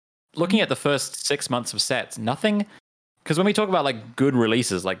looking at the first 6 months of sets, nothing. Because when we talk about like good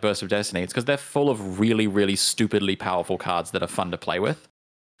releases like Burst of Destiny, it's because they're full of really, really stupidly powerful cards that are fun to play with.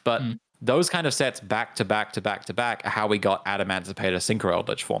 But those kind of sets back to back to back to back are how we got Adamancipator Synchro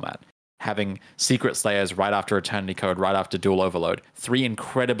Eldritch format. Having Secret Slayers right after Eternity Code, right after Dual Overload. 3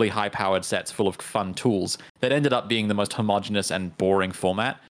 incredibly high-powered sets full of fun tools that ended up being the most homogenous and boring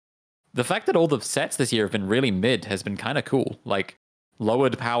format. The fact that all the sets this year have been really mid has been kind of cool. Like,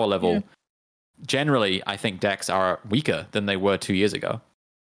 lowered power level. Yeah. Generally, I think decks are weaker than they were 2 years ago.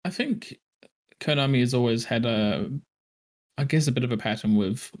 I think Konami has always had a bit of a pattern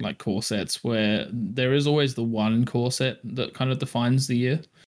with like core sets where there is always the one core set that kind of defines the year.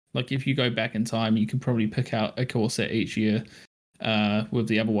 Like if you go back in time, you can probably pick out a core set each year, with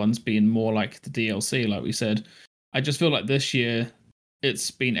the other ones being more like the DLC, like we said. I just feel like this year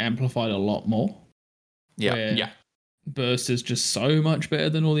it's been amplified a lot more. Yeah. Burst is just so much better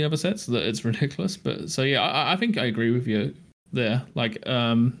than all the other sets that it's ridiculous. But so yeah, I think I agree with you there. Like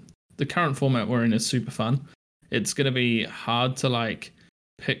the current format we're in is super fun. It's gonna be hard to like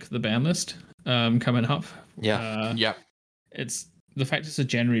pick the ban list coming up. Yeah. It's the fact it's a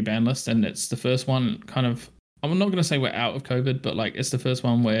January ban list and it's the first one kind of, I'm not going to say we're out of COVID, but like it's the first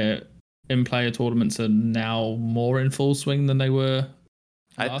one where in-player tournaments are now more in full swing than they were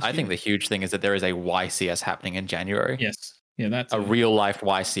last I year. think the huge thing is that there is a YCS happening in January. Yes. Yeah, that's A real-life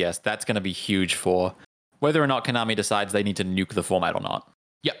YCS. That's going to be huge for whether or not Konami decides they need to nuke the format or not.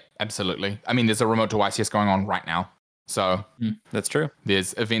 Yep, absolutely. I mean, there's a remote to YCS going on right now. So That's true.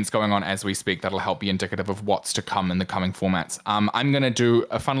 there's events going on as we speak that'll help be indicative of what's to come in the coming formats. I'm going to do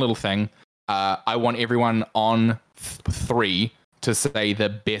a fun little thing. I want everyone on 3 to say the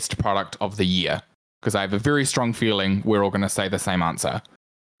best product of the year, because I have a very strong feeling we're all going to say the same answer.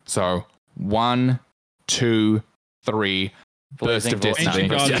 So 1, 2, 3. Burst of Destiny.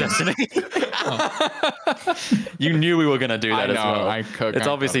 You knew we were going to do that I as well. It's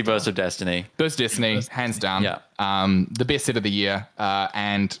obviously Burst of Destiny. Burst Destiny, hands down. Yeah. The best set of the year,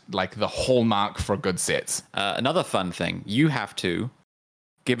 and like the hallmark for good sets. Another fun thing, you have to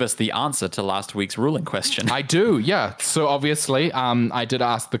give us the answer to last week's ruling question. I do, yeah. So obviously, I did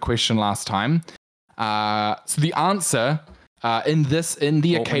ask the question last time. So the answer in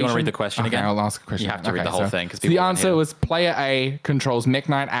the occasion. You want to read the question again? I'll ask the question. You have to read the whole thing. So the answer was player A controls Mech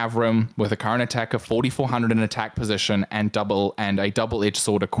Knight Avram with a current attack of 4,400 in attack position and a double-edged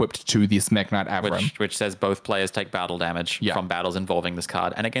sword equipped to this Mech Knight Avram. which says both players take battle damage from battles involving this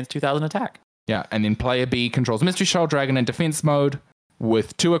card and against 2,000 attack. Yeah, and then player B controls Mystery Shell Dragon in defense mode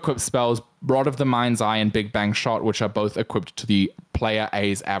with 2 equipped spells, Rod of the Mind's Eye and Big Bang Shot, which are both equipped to the player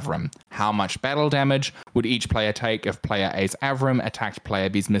A's Avram. How much battle damage would each player take if player A's Avram attacked player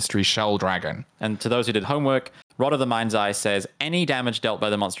B's Mystery Shell Dragon? And to those who did homework, Rod of the Mind's Eye says any damage dealt by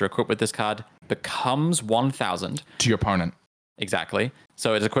the monster equipped with this card becomes 1,000. To your opponent. Exactly.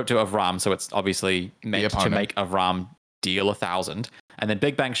 So it's equipped to Avram, so it's obviously meant to make Avram deal 1,000. And then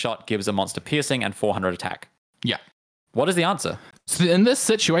Big Bang Shot gives a monster piercing and 400 attack. Yeah. What is the answer? So in this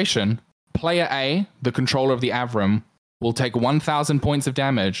situation, player A, the controller of the Avram, will take 1,000 points of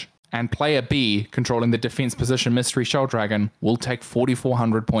damage, and player B, controlling the defense position Mystery Shell Dragon, will take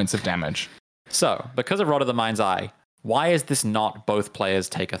 4,400 points of damage. So, because of Rod of the Mind's Eye, why is this not both players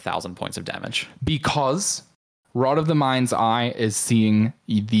take 1,000 points of damage? Because Rod of the Mind's Eye is seeing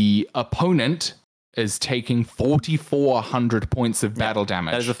the opponent is taking 4,400 points of battle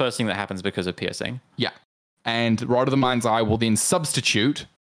damage. That is the first thing that happens because of piercing. Yeah. And Rod of the Mind's Eye will then substitute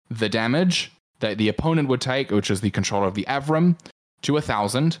the damage that the opponent would take, which is the controller of the Avram, to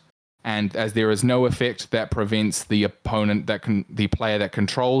 1,000. And as there is no effect that prevents the opponent, the player that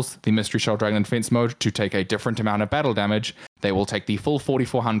controls the Mystery Shell Dragon in defense mode to take a different amount of battle damage, they will take the full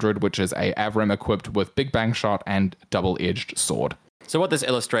 4,400, which is a Avram equipped with Big Bang Shot and double-edged sword. So what this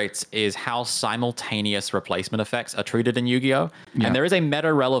illustrates is how simultaneous replacement effects are treated in Yu-Gi-Oh! Yeah. And there is a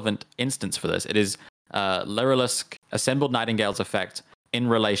meta-relevant instance for this. It is Lyrilusc Assembled Nightingale's effect in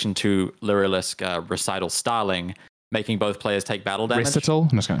relation to Lyrilusc Recital Starling, making both players take battle damage. Recital?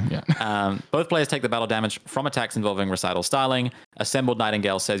 I'm just going, yeah. Both players take the battle damage from attacks involving Recital Starling. Assembled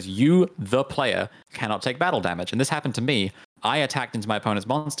Nightingale says you, the player, cannot take battle damage. And this happened to me. I attacked into my opponent's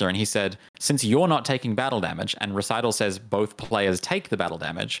monster, and he said, since you're not taking battle damage, and Recital says both players take the battle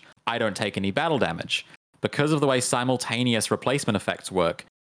damage, I don't take any battle damage. Because of the way simultaneous replacement effects work,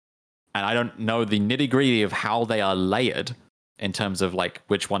 and I don't know the nitty-gritty of how they are layered in terms of like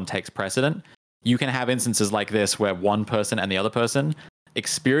which one takes precedent, you can have instances like this where one person and the other person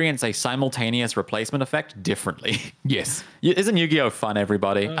experience a simultaneous replacement effect differently. Yes. Isn't Yu-Gi-Oh! Fun,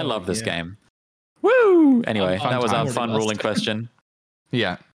 everybody? I Oh, love this yeah. game. Woo! Anyway, Fun that was our time. fun ruling question.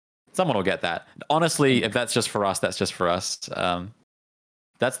 Yeah. Someone will get that. Honestly, if that's just for us, that's just for us.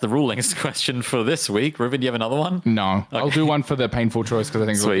 that's the rulings question for this week. Ruben, do you have another one? No, I'll do one for the painful choice because I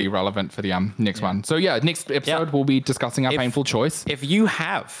think it will Sweet. be relevant for the next one. So yeah, next episode we'll be discussing our painful choice. If you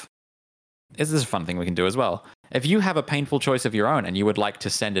have, this is a fun thing we can do as well. If you have a painful choice of your own and you would like to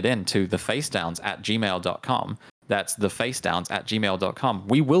send it in to thefacedowns@gmail.com, that's thefacedowns@gmail.com,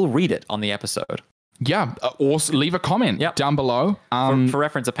 we will read it on the episode. Yeah, or leave a comment down below. For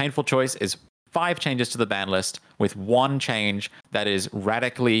reference, a painful choice is 5 changes to the ban list with 1 change that is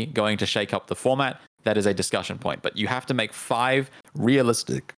radically going to shake up the format. That is a discussion point, but you have to make 5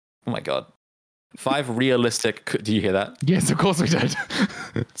 realistic. Oh my God. 5 realistic. Do you hear that? Yes, of course we did.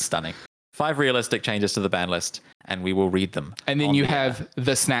 Stunning. 5 realistic changes to the ban list, and we will read them. And then you have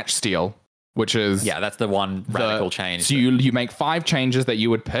the snatch steal, which is that's the one radical change. So you make 5 changes that you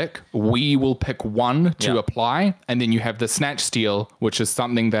would pick. We will pick 1 to apply, and then you have the snatch steal, which is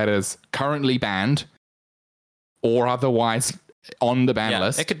something that is currently banned or otherwise on the ban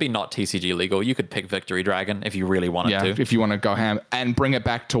list. It could be not TCG legal. You could pick Victory Dragon if you really wanted to. If you want to go ham and bring it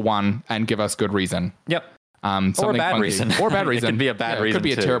back to 1 and give us good reason. Yep. Or a bad reason. Or a bad reason. It could be a bad reason. It could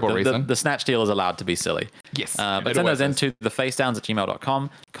be a terrible reason. The snatch deal is allowed to be silly. Yes. But send those into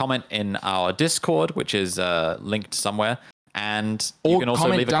thefacedowns@gmail.com. Comment in our Discord, which is linked somewhere. And you can also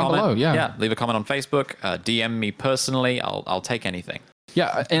leave a comment below. Yeah. Leave a comment on Facebook. DM me personally. I'll take anything.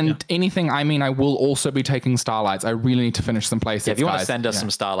 Yeah, and anything, I mean, I will also be taking Starlights. I really need to finish some playsets, if you want to send us some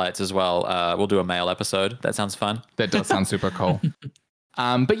Starlights as well, we'll do a mail episode. That sounds fun. That does sound super cool.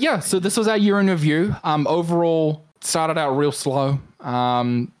 But yeah, so this was our year in review. Overall, started out real slow.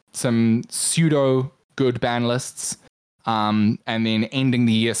 Some pseudo good ban lists. And then ending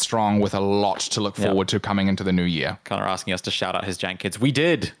the year strong with a lot to look forward to coming into the new year. Connor asking us to shout out his Jank Kids. We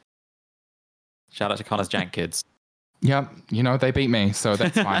did. Shout out to Connor's Jank Kids. Yeah, they beat me, so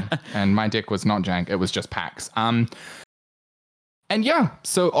that's fine. And my deck was not jank, it was just packs. And yeah,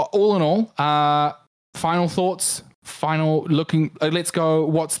 so all in all, final thoughts, let's go.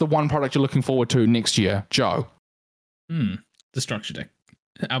 What's the one product you're looking forward to next year, Joe? The structure deck.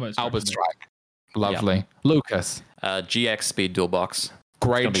 Albert Strike. Lovely. Yep. Lucas. GX Speed Dual Box.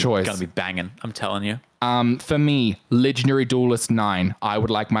 Great choice. It's going to be banging, I'm telling you. For me, Legendary Duelist 9. I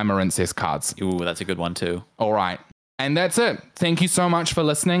would like my Marincess cards. Ooh, that's a good one too. All right. And that's it. Thank you so much for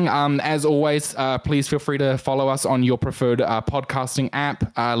listening. As always, please feel free to follow us on your preferred podcasting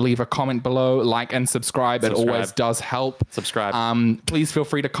app. Leave a comment below, like and subscribe. It always does help. Subscribe. Please feel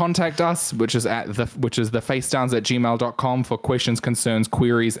free to contact us, which is thefacedowns@gmail.com for questions, concerns,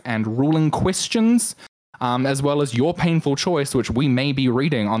 queries, and ruling questions. As well as your painful choice, which we may be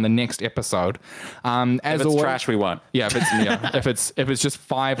reading on the next episode. As if it's always, trash, we won't. Yeah, if it's just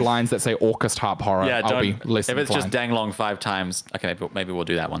 5 lines that say Orcust Harp Horror, I'll be less If it's inclined. just dang long 5 times, okay, maybe we'll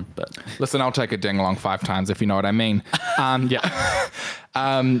do that one. But listen, I'll take a ding along 5 times if you know what I mean. Yeah.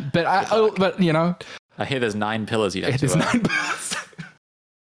 But I hear there's 9 pillars you have to 9 pillars.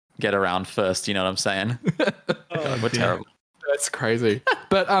 get around first. You know what I'm saying? God, we're terrible. That's crazy.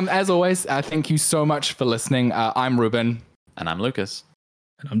 But as always, thank you so much for listening. I'm Ruben. And I'm Lucas.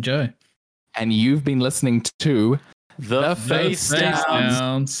 And I'm Joe. And you've been listening to The Face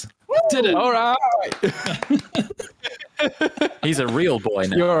Downs. Did it. All right. He's a real boy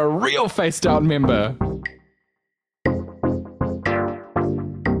now. You're a real Face Down member.